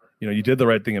thing. You did the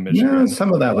right thing in Michigan. Yeah,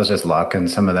 some of that was just luck, and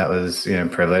some of that was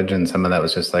privilege, and some of that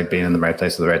was just like being in the right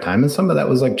place at the right time, and some of that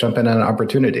was like jumping at an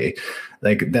opportunity.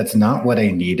 Like, that's not what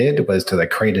I needed, was to like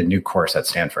create a new course at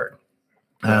Stanford.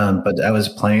 But I was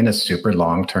playing a super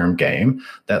long-term game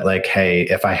that like, hey,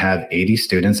 if I have 80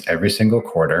 students every single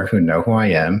quarter who know who I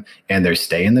am and they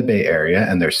stay in the Bay Area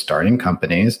and they're starting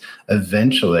companies,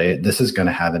 eventually this is going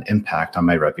to have an impact on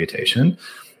my reputation.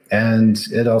 And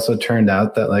it also turned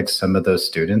out that like some of those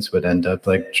students would end up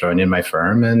like joining my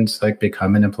firm and like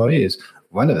becoming employees.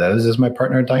 One of those is my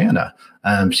partner, Diana.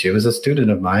 She was a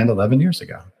student of mine 11 years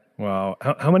ago. Wow.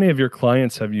 How many of your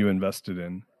clients have you invested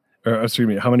in? Or excuse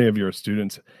me, how many of your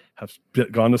students have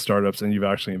gone to startups and you've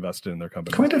actually invested in their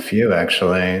company? Quite a few,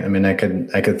 actually. I mean, I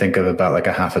could think of about like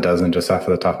a half a dozen just off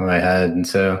of the top of my head. And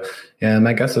so, yeah,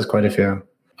 my guess is quite a few.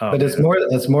 But it's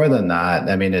more than that.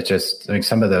 I mean, it's just like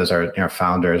some of those are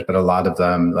founders, but a lot of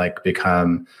them like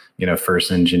become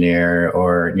first engineer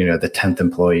or the 10th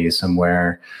employee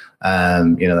somewhere.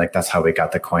 Like that's how we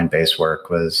got the Coinbase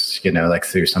work, was like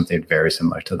through something very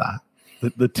similar to that.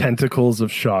 The tentacles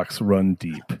of Schox run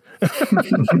deep.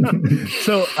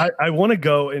 So I want to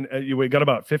go, and we got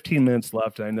about 15 minutes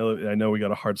left. I know we got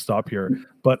a hard stop here,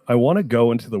 but I want to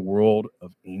go into the world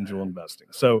of angel investing.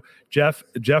 So Jeff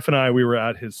and I, we were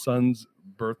at his son's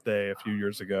birthday a few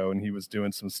years ago, and he was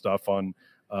doing some stuff on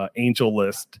Angel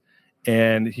List,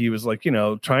 and he was like,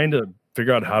 trying to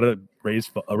figure out how to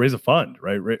raise a fund,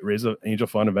 right? Raise an angel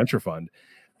fund, a venture fund,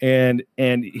 and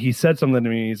he said something to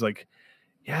me. He's like,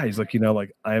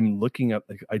 like I'm looking at,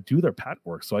 like, I do their patent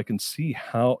work, so I can see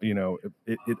how,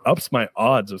 it ups my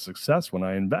odds of success when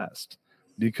I invest,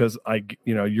 because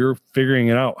you're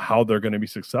figuring out how they're going to be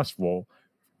successful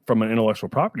from an intellectual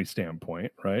property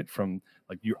standpoint, right? From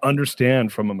like, you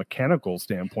understand from a mechanical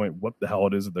standpoint what the hell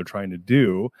it is that they're trying to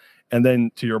do. And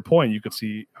then to your point, you could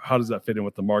see how does that fit in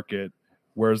with the market?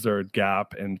 Where's there a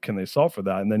gap and can they solve for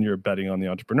that? And then you're betting on the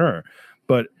entrepreneur.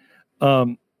 But,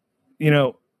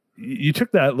 you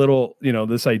took that little,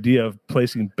 this idea of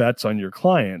placing bets on your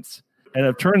clients and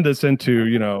have turned this into,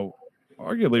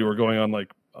 arguably we're going on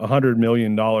like $100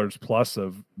 million plus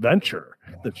of venture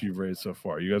that you've raised so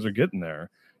far. You guys are getting there,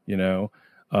 tell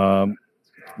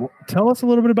us a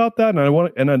little bit about that.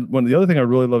 And the other thing I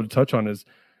really love to touch on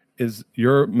is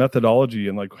your methodology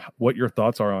and like what your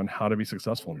thoughts are on how to be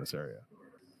successful in this area.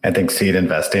 I think seed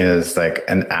investing is like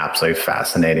an absolutely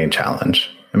fascinating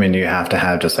challenge. I mean, you have to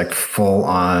have just like full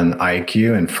on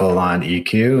IQ and full on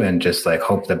EQ and just like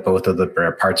hope that both of the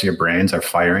parts of your brains are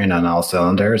firing on all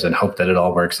cylinders and hope that it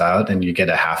all works out. And you get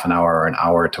a half an hour or an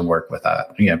hour to work with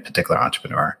that, particular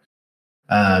entrepreneur.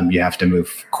 You have to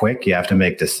move quick. You have to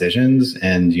make decisions,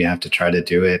 and you have to try to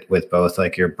do it with both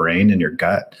like your brain and your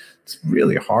gut. It's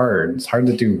really hard. It's hard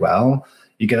to do well.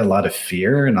 You get a lot of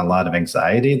fear and a lot of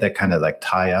anxiety that kind of like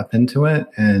tie up into it.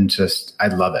 And just, I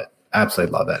love it.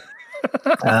 Absolutely love it.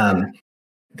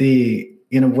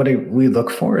 What we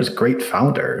look for is great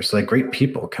founders, like great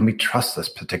people. Can we trust this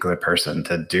particular person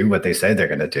to do what they say they're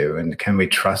going to do? And can we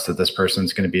trust that this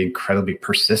person's going to be incredibly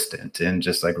persistent and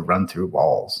just like run through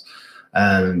walls?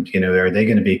 Are they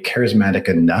going to be charismatic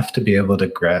enough to be able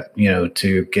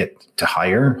to get to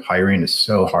hire? Hiring is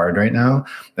so hard right now.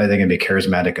 Are they going to be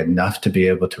charismatic enough to be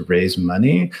able to raise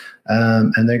money?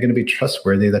 And they're going to be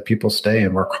trustworthy that people stay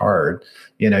and work hard.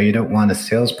 You don't want a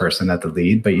salesperson at the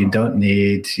lead, but you don't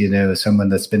need, someone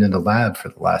that's been in the lab for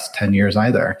the last 10 years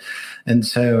either. And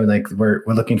so like we're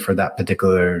looking for that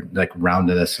particular like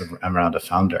roundedness around a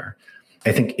founder.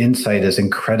 I think insight is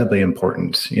incredibly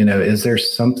important. Is there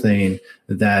something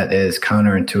that is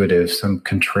counterintuitive, some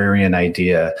contrarian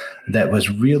idea that was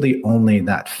really only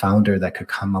that founder that could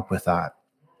come up with that?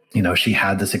 She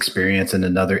had this experience in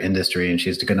another industry and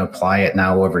she's going to apply it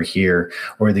now over here.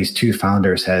 Or these two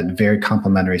founders had very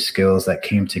complementary skills that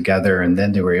came together and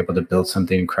then they were able to build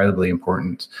something incredibly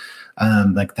important.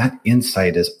 Like that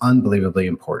insight is unbelievably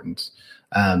important.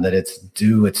 That it's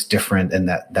different, and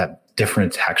that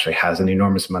difference actually has an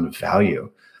enormous amount of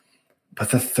value.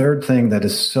 But the third thing that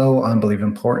is so unbelievably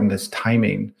important is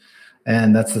timing.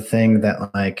 And that's the thing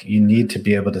that like you need to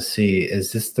be able to see,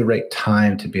 is this the right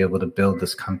time to be able to build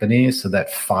this company so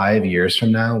that 5 years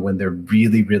from now, when they're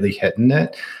really, really hitting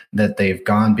it, that they've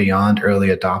gone beyond early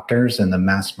adopters and the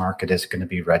mass market is going to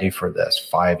be ready for this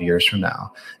 5 years from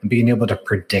now. And being able to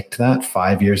predict that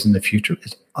 5 years in the future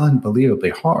is unbelievably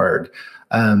hard.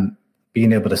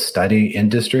 Being able to study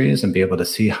industries and be able to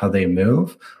see how they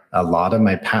move. A lot of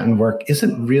my patent work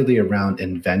isn't really around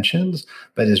inventions,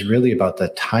 but is really about the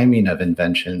timing of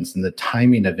inventions and the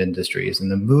timing of industries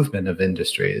and the movement of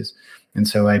industries. And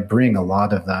so I bring a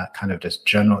lot of that kind of just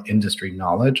general industry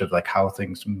knowledge of like how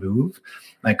things move,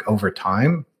 like over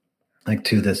time, like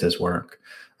to this as work.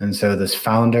 And so this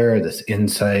founder, this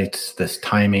insight, this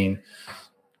timing,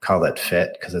 call it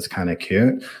fit because it's kind of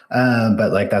cute.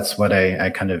 But like, that's what I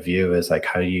kind of view as like,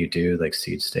 how do you do like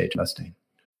seed stage investing?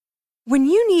 When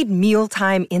you need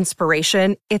mealtime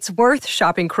inspiration, it's worth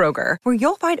shopping Kroger, where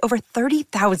you'll find over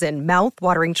 30,000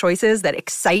 mouth-watering choices that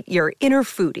excite your inner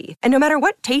foodie. And no matter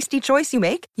what tasty choice you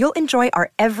make, you'll enjoy our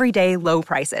everyday low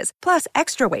prices, plus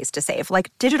extra ways to save,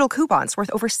 like digital coupons worth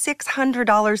over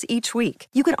 $600 each week.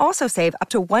 You can also save up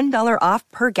to $1 off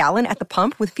per gallon at the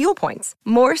pump with fuel points.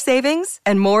 More savings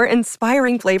and more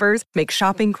inspiring flavors make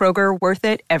shopping Kroger worth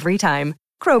it every time.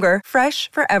 Kroger, fresh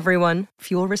for everyone.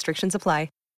 Fuel restrictions apply.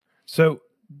 So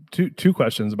two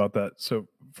questions about that. So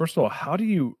first of all,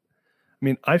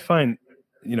 I find,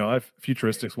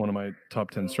 futuristic's one of my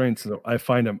top 10 strengths. So I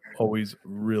find them always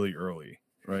really early,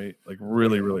 right? Like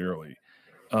really, really early.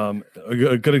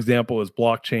 A good example is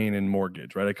blockchain and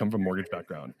mortgage, right? I come from a mortgage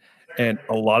background, and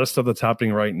a lot of stuff that's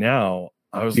happening right now,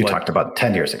 you talked about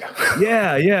 10 years ago.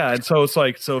 Yeah. And so it's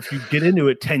like, so if you get into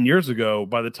it 10 years ago,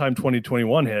 by the time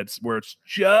 2021 hits, where it's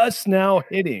just now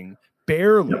hitting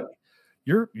barely,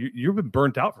 you've been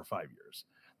burnt out for 5 years.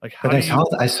 Like, I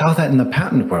saw that in the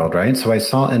patent world, right? So I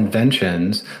saw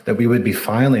inventions that we would be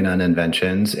filing on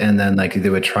inventions, and then like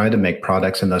they would try to make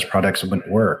products, and those products wouldn't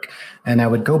work. And I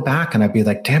would go back and I'd be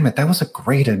like, damn it, that was a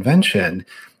great invention.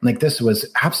 Like this was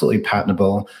absolutely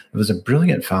patentable. It was a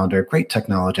brilliant founder, great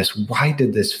technologist. Why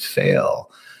did this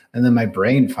fail? And then my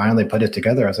brain finally put it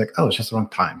together. I was like, oh, it's just the wrong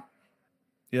time.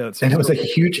 Yeah. And it's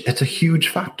a huge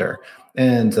factor.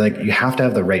 And like, you have to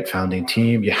have the right founding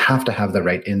team. You have to have the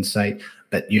right insight,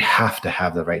 but you have to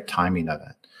have the right timing of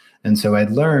it. And so I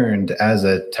learned as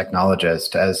a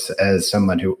technologist, as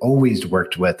someone who always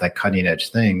worked with like cutting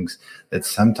edge things, that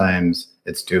sometimes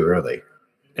it's too early.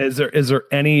 Is there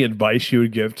any advice you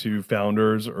would give to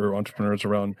founders or entrepreneurs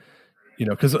around,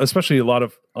 because especially a lot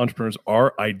of entrepreneurs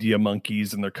are idea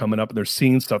monkeys, and they're coming up and they're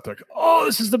seeing stuff. They're like, oh,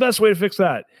 this is the best way to fix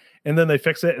that. And then they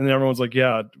fix it, and then everyone's like,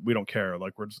 yeah, we don't care.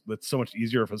 Like, it's so much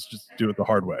easier if us just do it the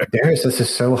hard way. This is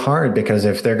so hard, because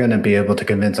if they're going to be able to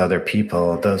convince other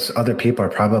people, those other people are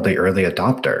probably early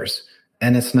adopters.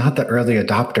 And it's not the early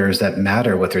adopters that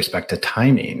matter with respect to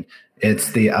timing.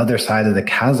 It's the other side of the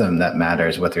chasm that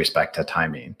matters with respect to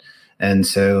timing. And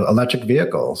so electric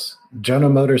vehicles,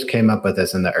 General Motors came up with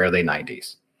this in the early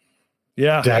 90s.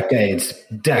 Yeah.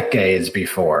 Decades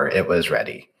before it was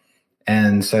ready.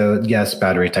 And so, yes,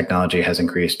 battery technology has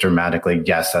increased dramatically.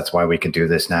 Yes, that's why we could do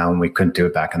this now, and we couldn't do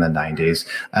it back in the 90s.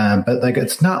 But like,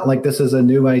 it's not like this is a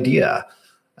new idea.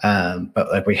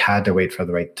 But like, we had to wait for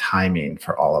the right timing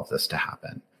for all of this to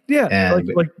happen. Yeah, and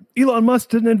like Elon Musk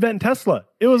didn't invent Tesla.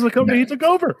 It was a company he took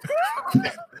over.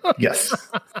 Yes.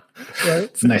 Right?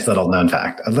 It's a nice little known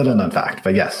fact.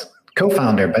 But yes,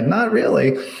 co-founder, but not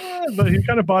really. Yeah, but he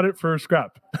kind of bought it for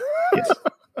scrap. Yes.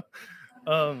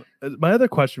 My other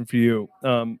question for you,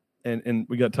 and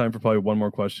we got time for probably one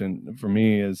more question for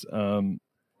me is,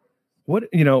 what,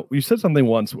 you said something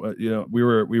once, we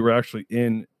were actually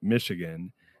in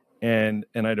Michigan, and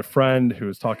I had a friend who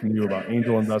was talking to you about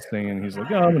angel investing, and he's like,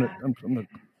 yeah, I'm gonna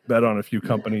bet on a few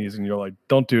companies, and you're like,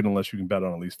 don't do it unless you can bet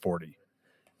on at least 40.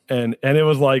 And it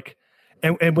was like,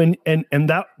 and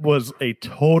that was a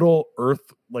total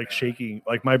earth like shaking,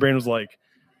 like my brain was like,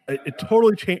 it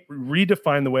totally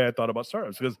redefined the way I thought about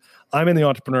startups, because I'm in the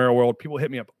entrepreneurial world. People hit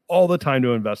me up all the time to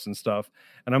invest in stuff.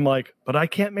 And I'm like, but I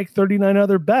can't make 39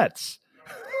 other bets.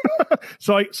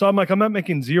 So I'm like, I'm not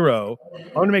making zero.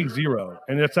 I'm going to make zero.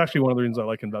 And it's actually one of the reasons I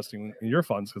like investing in your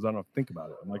funds, because I don't have to think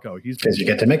about it. I'm like, because you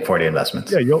get to make 40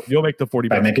 investments. Yeah, you'll make the 40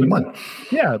 by making one.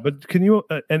 Yeah, but can you,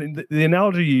 and the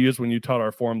analogy you used when you taught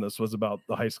our forum this was about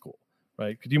the high school.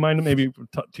 Right? Could you mind maybe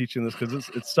teaching this, because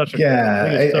it's such a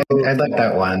I like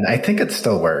that one. I think it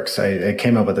still works. I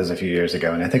came up with this a few years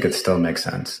ago, and I think it still makes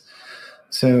sense.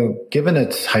 So, given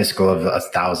a high school of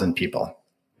 1,000 people,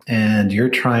 and you're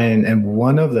trying, and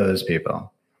one of those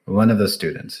people, one of those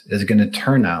students, is going to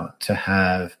turn out to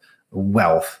have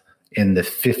wealth in the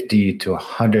 $50 to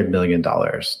 $100 million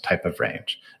type of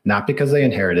range, not because they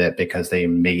inherited it, because they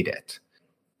made it.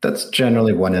 That's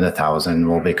generally 1 in 1,000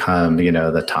 will become,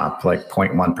 the top like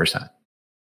 0.1%.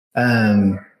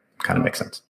 Kind of makes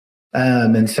sense.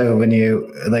 And so when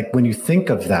you think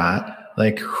of that,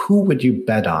 like, who would you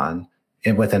bet on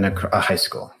within a high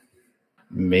school?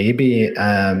 Maybe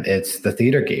it's the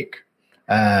theater geek.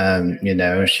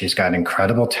 She's got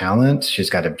incredible talent.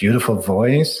 She's got a beautiful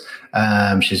voice.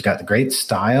 She's got great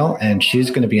style, and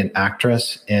she's going to be an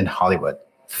actress in Hollywood.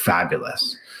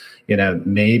 Fabulous.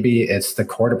 Maybe it's the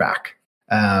quarterback.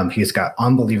 He's got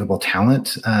unbelievable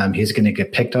talent. He's going to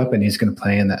get picked up, and he's going to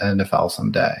play in the NFL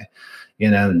someday.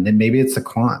 Maybe it's the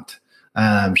quant.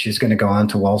 She's going to go on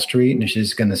to Wall Street, and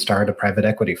she's going to start a private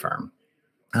equity firm.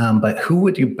 But who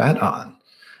would you bet on?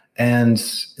 And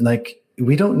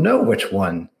we don't know which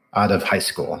one out of high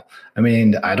school. I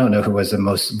mean, I don't know who was the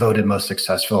most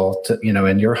successful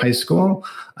in your high school.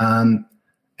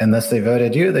 Unless they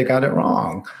voted you, they got it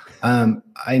wrong.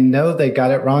 I know they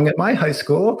got it wrong at my high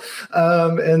school.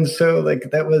 And so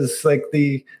that was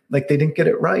they didn't get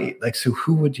it right. So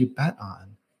who would you bet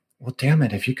on? Well, damn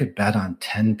it. If you could bet on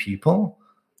 10 people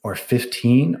or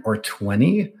 15 or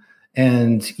 20,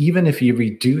 and even if you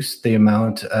reduce the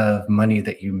amount of money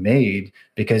that you made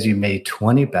because you made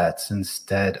 20 bets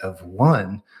instead of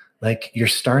one, you're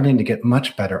starting to get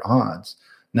much better odds.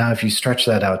 Now, if you stretch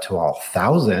that out to all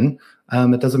 1,000,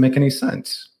 it doesn't make any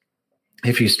sense.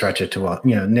 If you stretch it to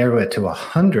narrow it to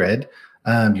 100,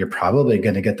 you're probably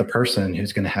going to get the person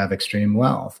who's going to have extreme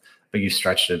wealth, but you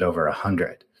stretched it over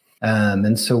 100.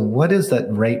 And so what is that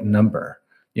right number,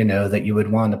 that you would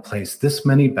want to place this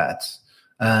many bets,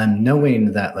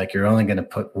 knowing that you're only going to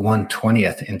put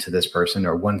 1/20th into this person,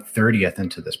 or 1/30th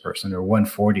into this person, or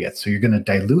 1/40th. So you're going to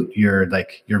dilute your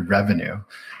revenue,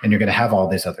 and you're going to have all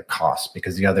these other costs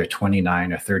because the other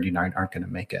 29 or 39 aren't going to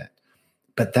make it.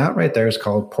 But that right there is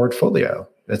called portfolio.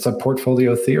 It's a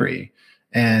portfolio theory.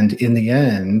 And in the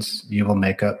end, you will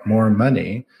make up more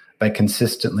money by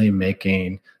consistently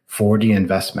making 40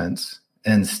 investments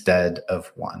instead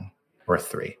of 1 or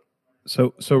 3.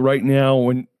 So right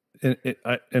now,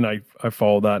 I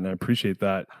follow that, and I appreciate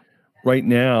that. Right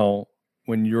now,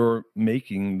 when you're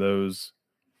making those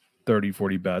 30,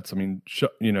 40 bets, I mean,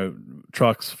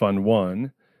 Trucks Fund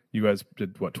 1, you guys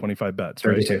did what, 25 bets,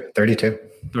 right? 32.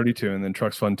 And then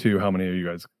Trucks Fund 2, how many are you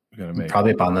guys going to make?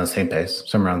 Probably about the same pace,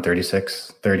 somewhere around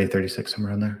 36,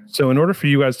 somewhere around there. So in order for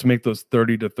you guys to make those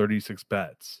 30 to 36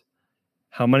 bets,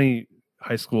 how many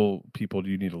high school people do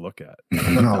you need to look at?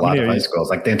 A lot of high schools,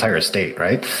 the entire state,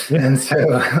 right? Yeah. And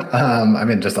so,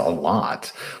 just a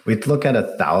lot. We'd look at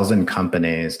 1,000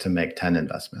 companies to make 10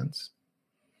 investments.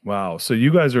 Wow. So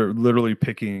you guys are literally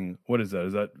picking, what is that?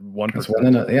 Is that 1%? It's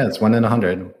 1 in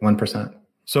 100, 1%.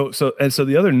 So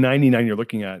the other 99 you're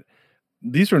looking at,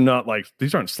 these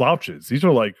aren't slouches. These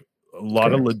are a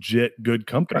lot of legit good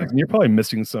companies. And you're probably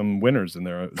missing some winners in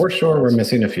there. For sure, we're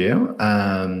missing a few,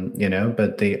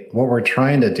 but what we're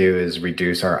trying to do is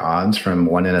reduce our odds from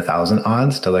 1 in 1,000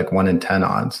 odds to like 1 in 10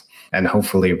 odds. And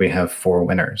hopefully we have 4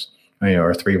 winners,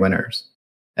 or 3 winners.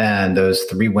 And those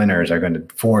 3 winners are going to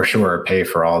for sure pay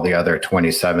for all the other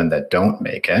 27 that don't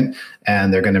make it.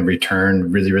 And they're going to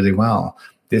return really, really well.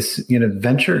 This,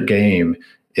 venture game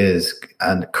is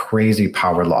a crazy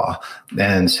power law.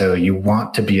 And so you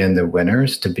want to be in the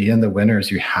winners. To be in the winners,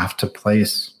 you have to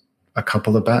place a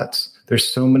couple of bets. There's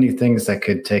so many things that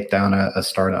could take down a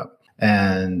startup.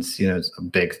 And, a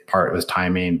big part was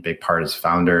timing, big part is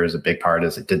founders, a big part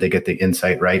is did they get the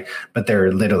insight right? But there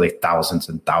are literally thousands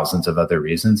and thousands of other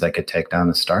reasons that could take down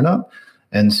a startup.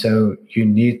 And so you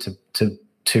need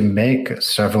to make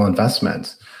several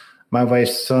investments. My wife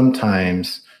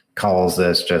sometimes calls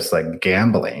this just like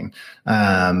gambling.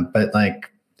 But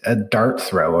like a dart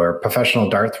thrower, professional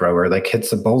dart thrower, like hits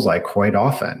the bullseye quite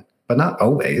often, but not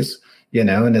always,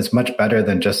 and it's much better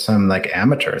than just some like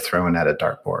amateur throwing at a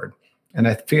dartboard. And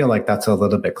I feel like that's a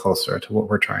little bit closer to what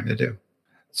we're trying to do.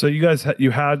 So you guys,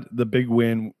 you had the big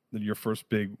win, your first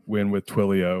big win with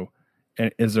Twilio.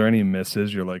 And is there any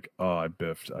misses? You're like, oh, I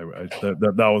biffed.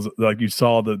 That was like you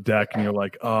saw the deck and you're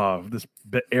like, oh, this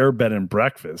air bed and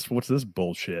breakfast. What's this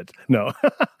bullshit? No.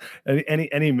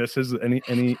 any misses?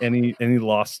 Any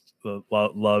lost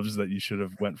loves that you should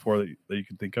have went for that you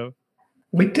can think of?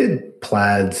 We did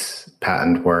Plaid's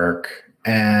patent work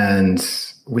and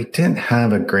we didn't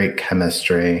have a great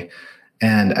chemistry.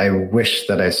 And I wish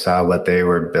that I saw what they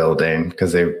were building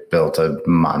because they built a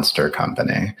monster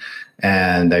company.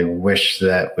 And I wish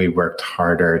that we worked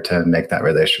harder to make that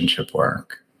relationship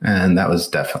work. And that was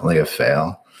definitely a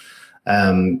fail.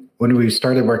 When we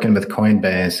started working with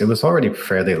Coinbase, it was already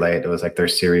fairly late. It was like their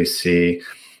Series C.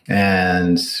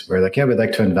 And we're like, yeah, we'd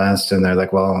like to invest. And they're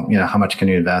like, well, how much can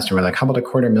you invest? And we're like, how about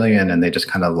 $250,000? And they just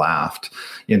kind of laughed,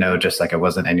 just like it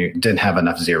wasn't didn't have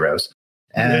enough zeros.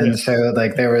 And so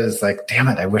like there was like, damn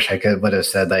it, I wish I would have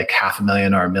said like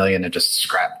 $500,000 or $1 million and just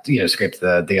scraped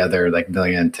the other like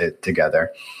million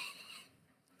together.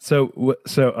 So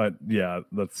yeah,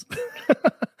 that's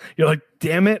you're like,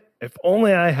 damn it, if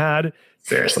only I had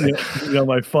seriously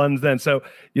my funds then. So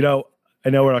I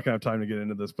know we're not gonna have time to get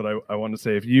into this, but I want to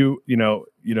say if you've been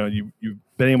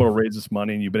able to raise this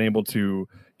money and you've been able to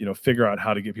figure out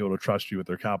how to get people to trust you with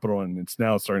their capital, and it's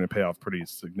now starting to pay off pretty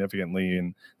significantly.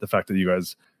 And the fact that you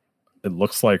guys, it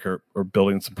looks like, are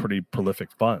building some pretty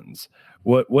prolific funds.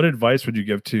 What advice would you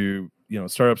give to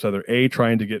startups either A,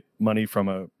 trying to get money from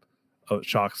a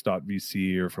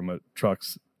Schox.vc or from a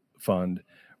Trucks fund,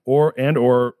 or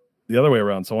the other way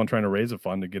around, someone trying to raise a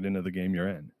fund to get into the game you're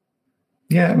in?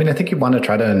 Yeah, I mean, I think you want to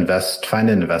try to find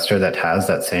an investor that has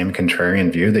that same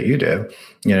contrarian view that you do.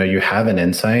 You have an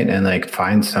insight and like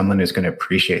find someone who's going to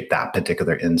appreciate that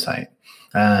particular insight.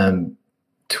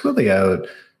 Twilio,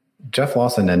 Jeff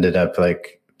Lawson ended up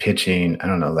like pitching, I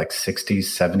don't know, like 60,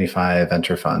 75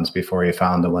 venture funds before he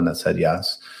found the one that said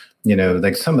yes.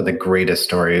 Like some of the greatest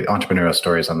entrepreneurial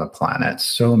stories on the planet,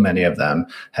 so many of them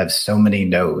have so many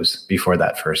no's before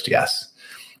that first yes.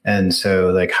 And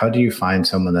so like, how do you find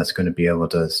someone that's going to be able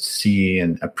to see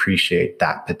and appreciate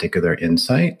that particular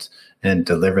insight and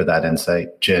deliver that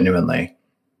insight genuinely?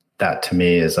 That to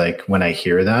me is like, when I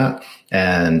hear that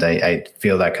and I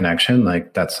feel that connection,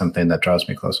 like that's something that draws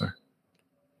me closer.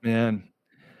 Man,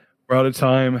 we're out of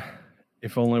time.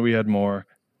 If only we had more.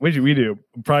 We do.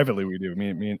 Privately, we do. Me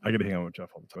and I get to hang out with Jeff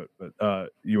all the time, but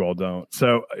you all don't.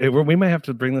 So we might have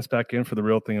to bring this back in for the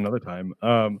real thing another time.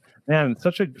 Man,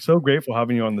 so grateful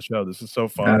having you on the show. This is so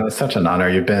fun. It's such an honor.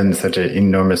 You've been such an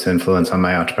enormous influence on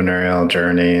my entrepreneurial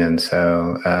journey. And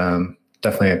so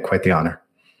definitely quite the honor.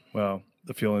 Well,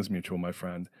 the feeling is mutual, my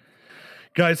friend.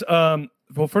 Guys, well,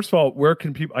 first of all, where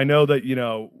can people, I know that,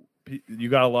 you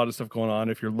got a lot of stuff going on.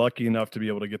 If you're lucky enough to be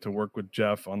able to get to work with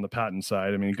Jeff on the patent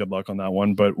side, I mean, good luck on that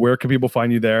one. But where can people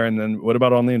find you there? And then what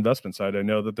about on the investment side? I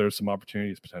know that there's some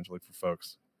opportunities potentially for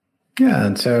folks. Yeah.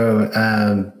 And so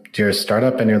you're a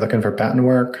startup and you're looking for patent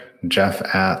work, Jeff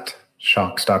at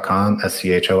Schox.com,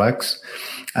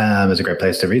 SCHOX is a great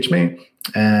place to reach me.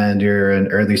 And you're an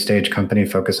early stage company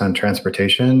focused on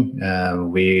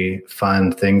transportation. We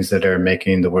fund things that are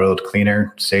making the world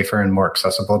cleaner, safer, and more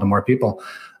accessible to more people.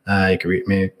 You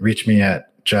can reach me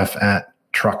at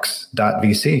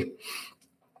jeff@trucks.vc.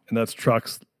 And that's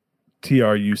Trucks,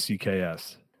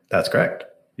 TRUCKS. That's correct.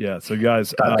 Yeah. So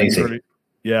guys,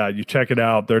 Yeah, you check it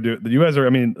out. You guys are.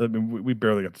 I mean, we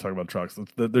barely got to talk about trucks.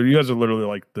 You guys are literally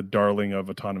like the darling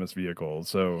of autonomous vehicles.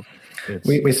 So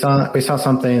we saw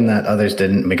something that others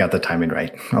didn't. We got the timing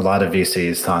right. A lot of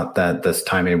VCs thought that this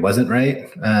timing wasn't right,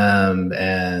 and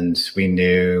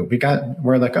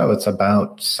we're like, oh, it's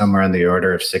about somewhere in the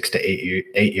order of 6 to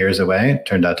 8 years away. It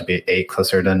turned out to be 8,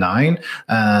 closer to 9.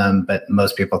 But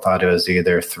most people thought it was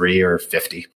either 3 or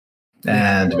 50,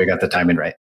 and we got the timing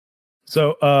right.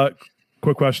 So,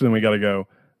 quick question, then we got to go.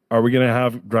 Are we going to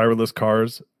have driverless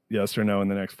cars? Yes or no in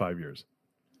the next 5 years?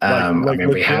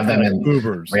 We have them in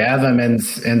Ubers. We have them in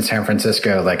San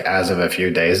Francisco, like as of a few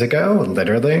days ago,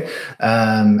 literally.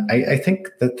 I think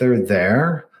that they're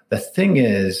there. The thing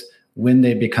is, when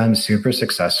they become super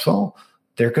successful,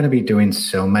 they're going to be doing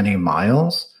so many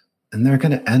miles, and they're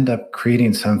going to end up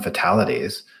creating some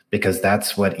fatalities, because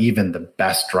that's what even the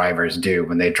best drivers do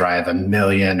when they drive 1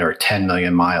 million or 10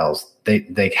 million miles.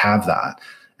 They have that.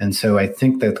 And so I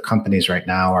think that the companies right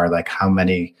now are like, how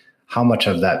much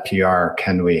of that PR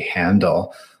can we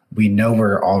handle? We know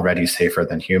we're already safer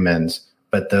than humans,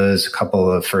 but those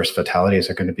couple of first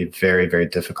fatalities are going to be very, very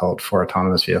difficult for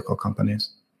autonomous vehicle companies.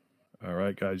 All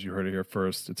right, guys, you heard it here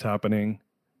first. It's happening.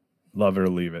 Love it or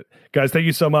leave it. Guys, thank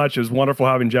you so much. It was wonderful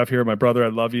having Jeff here. My brother, I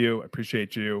love you. I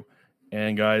appreciate you.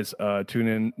 And guys, tune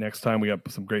in next time. We got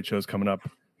some great shows coming up,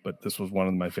 but this was one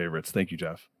of my favorites. Thank you,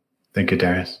 Jeff. Thank you,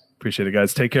 Darius. Appreciate it,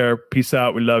 guys. Take care. Peace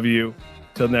out. We love you.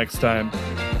 Till next time.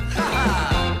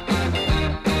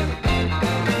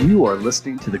 You are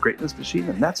listening to The Greatness Machine,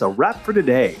 and that's a wrap for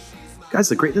today. Guys,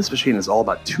 The Greatness Machine is all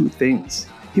about 2 things: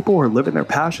 people who are living their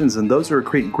passions and those who are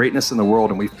creating greatness in the world.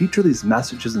 And we feature these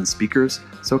messages and speakers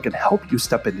so it can help you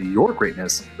step into your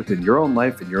greatness within your own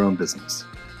life and your own business.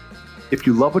 If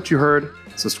you love what you heard,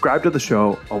 subscribe to the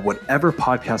show on whatever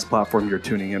podcast platform you're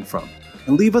tuning in from,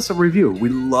 and leave us a review. We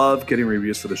love getting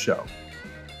reviews for the show.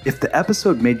 If the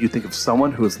episode made you think of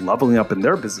someone who is leveling up in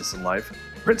their business and life,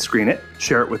 print screen it,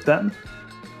 share it with them.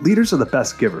 Leaders are the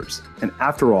best givers, and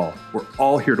after all, we're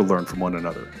all here to learn from one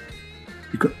another.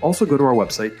 You can also go to our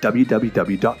website,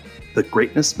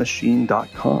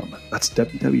 www.thegreatnessmachine.com. That's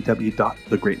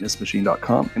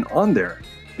www.thegreatnessmachine.com, and on there,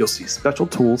 you'll see special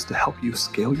tools to help you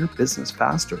scale your business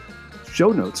faster,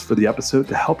 show notes for the episode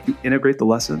to help you integrate the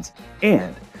lessons,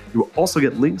 and you will also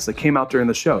get links that came out during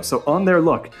the show. So on there,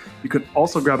 look, you can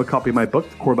also grab a copy of my book,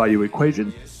 The Core Value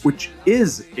Equation, which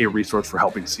is a resource for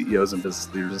helping CEOs and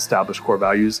business leaders establish core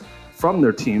values from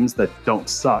their teams that don't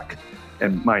suck.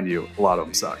 And mind you, a lot of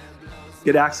them suck.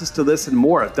 Get access to this and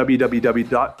more at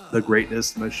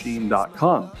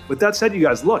www.thegreatnessmachine.com. With that said, you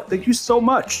guys, look, thank you so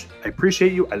much. I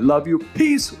appreciate you. I love you.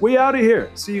 Peace. We out of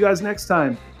here. See you guys next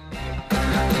time.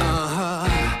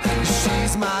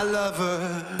 She's my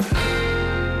lover.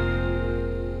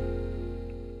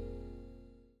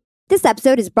 This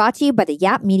episode is brought to you by the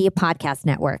Yap Media Podcast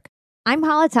Network. I'm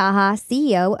Hala Taha,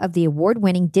 CEO of the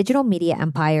award-winning digital media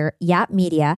empire, Yap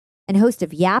Media, and host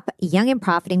of Yap Young and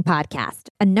Profiting Podcast,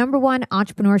 a #1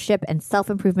 entrepreneurship and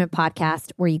self-improvement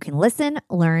podcast where you can listen,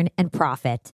 learn, and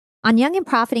profit. On Young and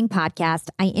Profiting Podcast,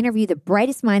 I interview the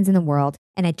brightest minds in the world,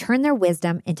 and I turn their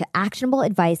wisdom into actionable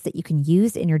advice that you can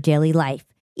use in your daily life.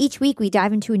 Each week, we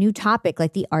dive into a new topic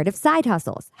like the art of side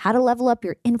hustles, how to level up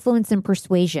your influence and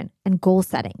persuasion, and goal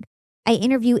setting. I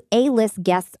interview A-list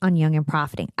guests on Young and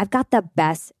Profiting. I've got the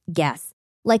best guests,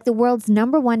 like the world's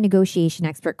 #1 negotiation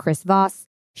expert, Chris Voss,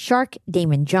 Shark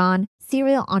Damon John,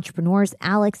 serial entrepreneurs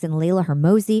Alex and Layla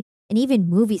Hermosi, and even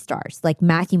movie stars like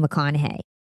Matthew McConaughey.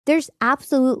 There's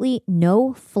absolutely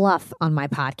no fluff on my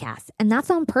podcast, and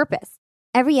that's on purpose.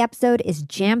 Every episode is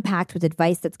jam-packed with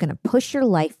advice that's going to push your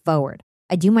life forward.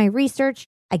 I do my research,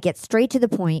 I get straight to the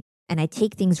point, and I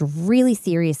take things really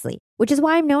seriously, which is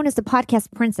why I'm known as the podcast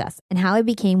princess and how I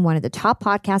became one of the top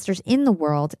podcasters in the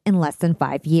world in less than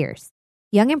 5 years.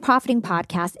 Young and Profiting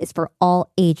Podcast is for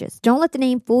all ages. Don't let the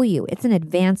name fool you. It's an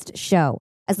advanced show.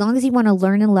 As long as you want to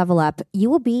learn and level up, you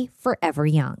will be forever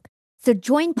young. So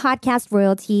join podcast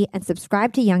royalty and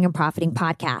subscribe to Young and Profiting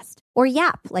Podcast, or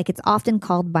YAP, like it's often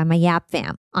called by my YAP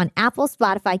fam, on Apple,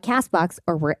 Spotify, CastBox,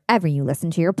 or wherever you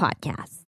listen to your podcasts.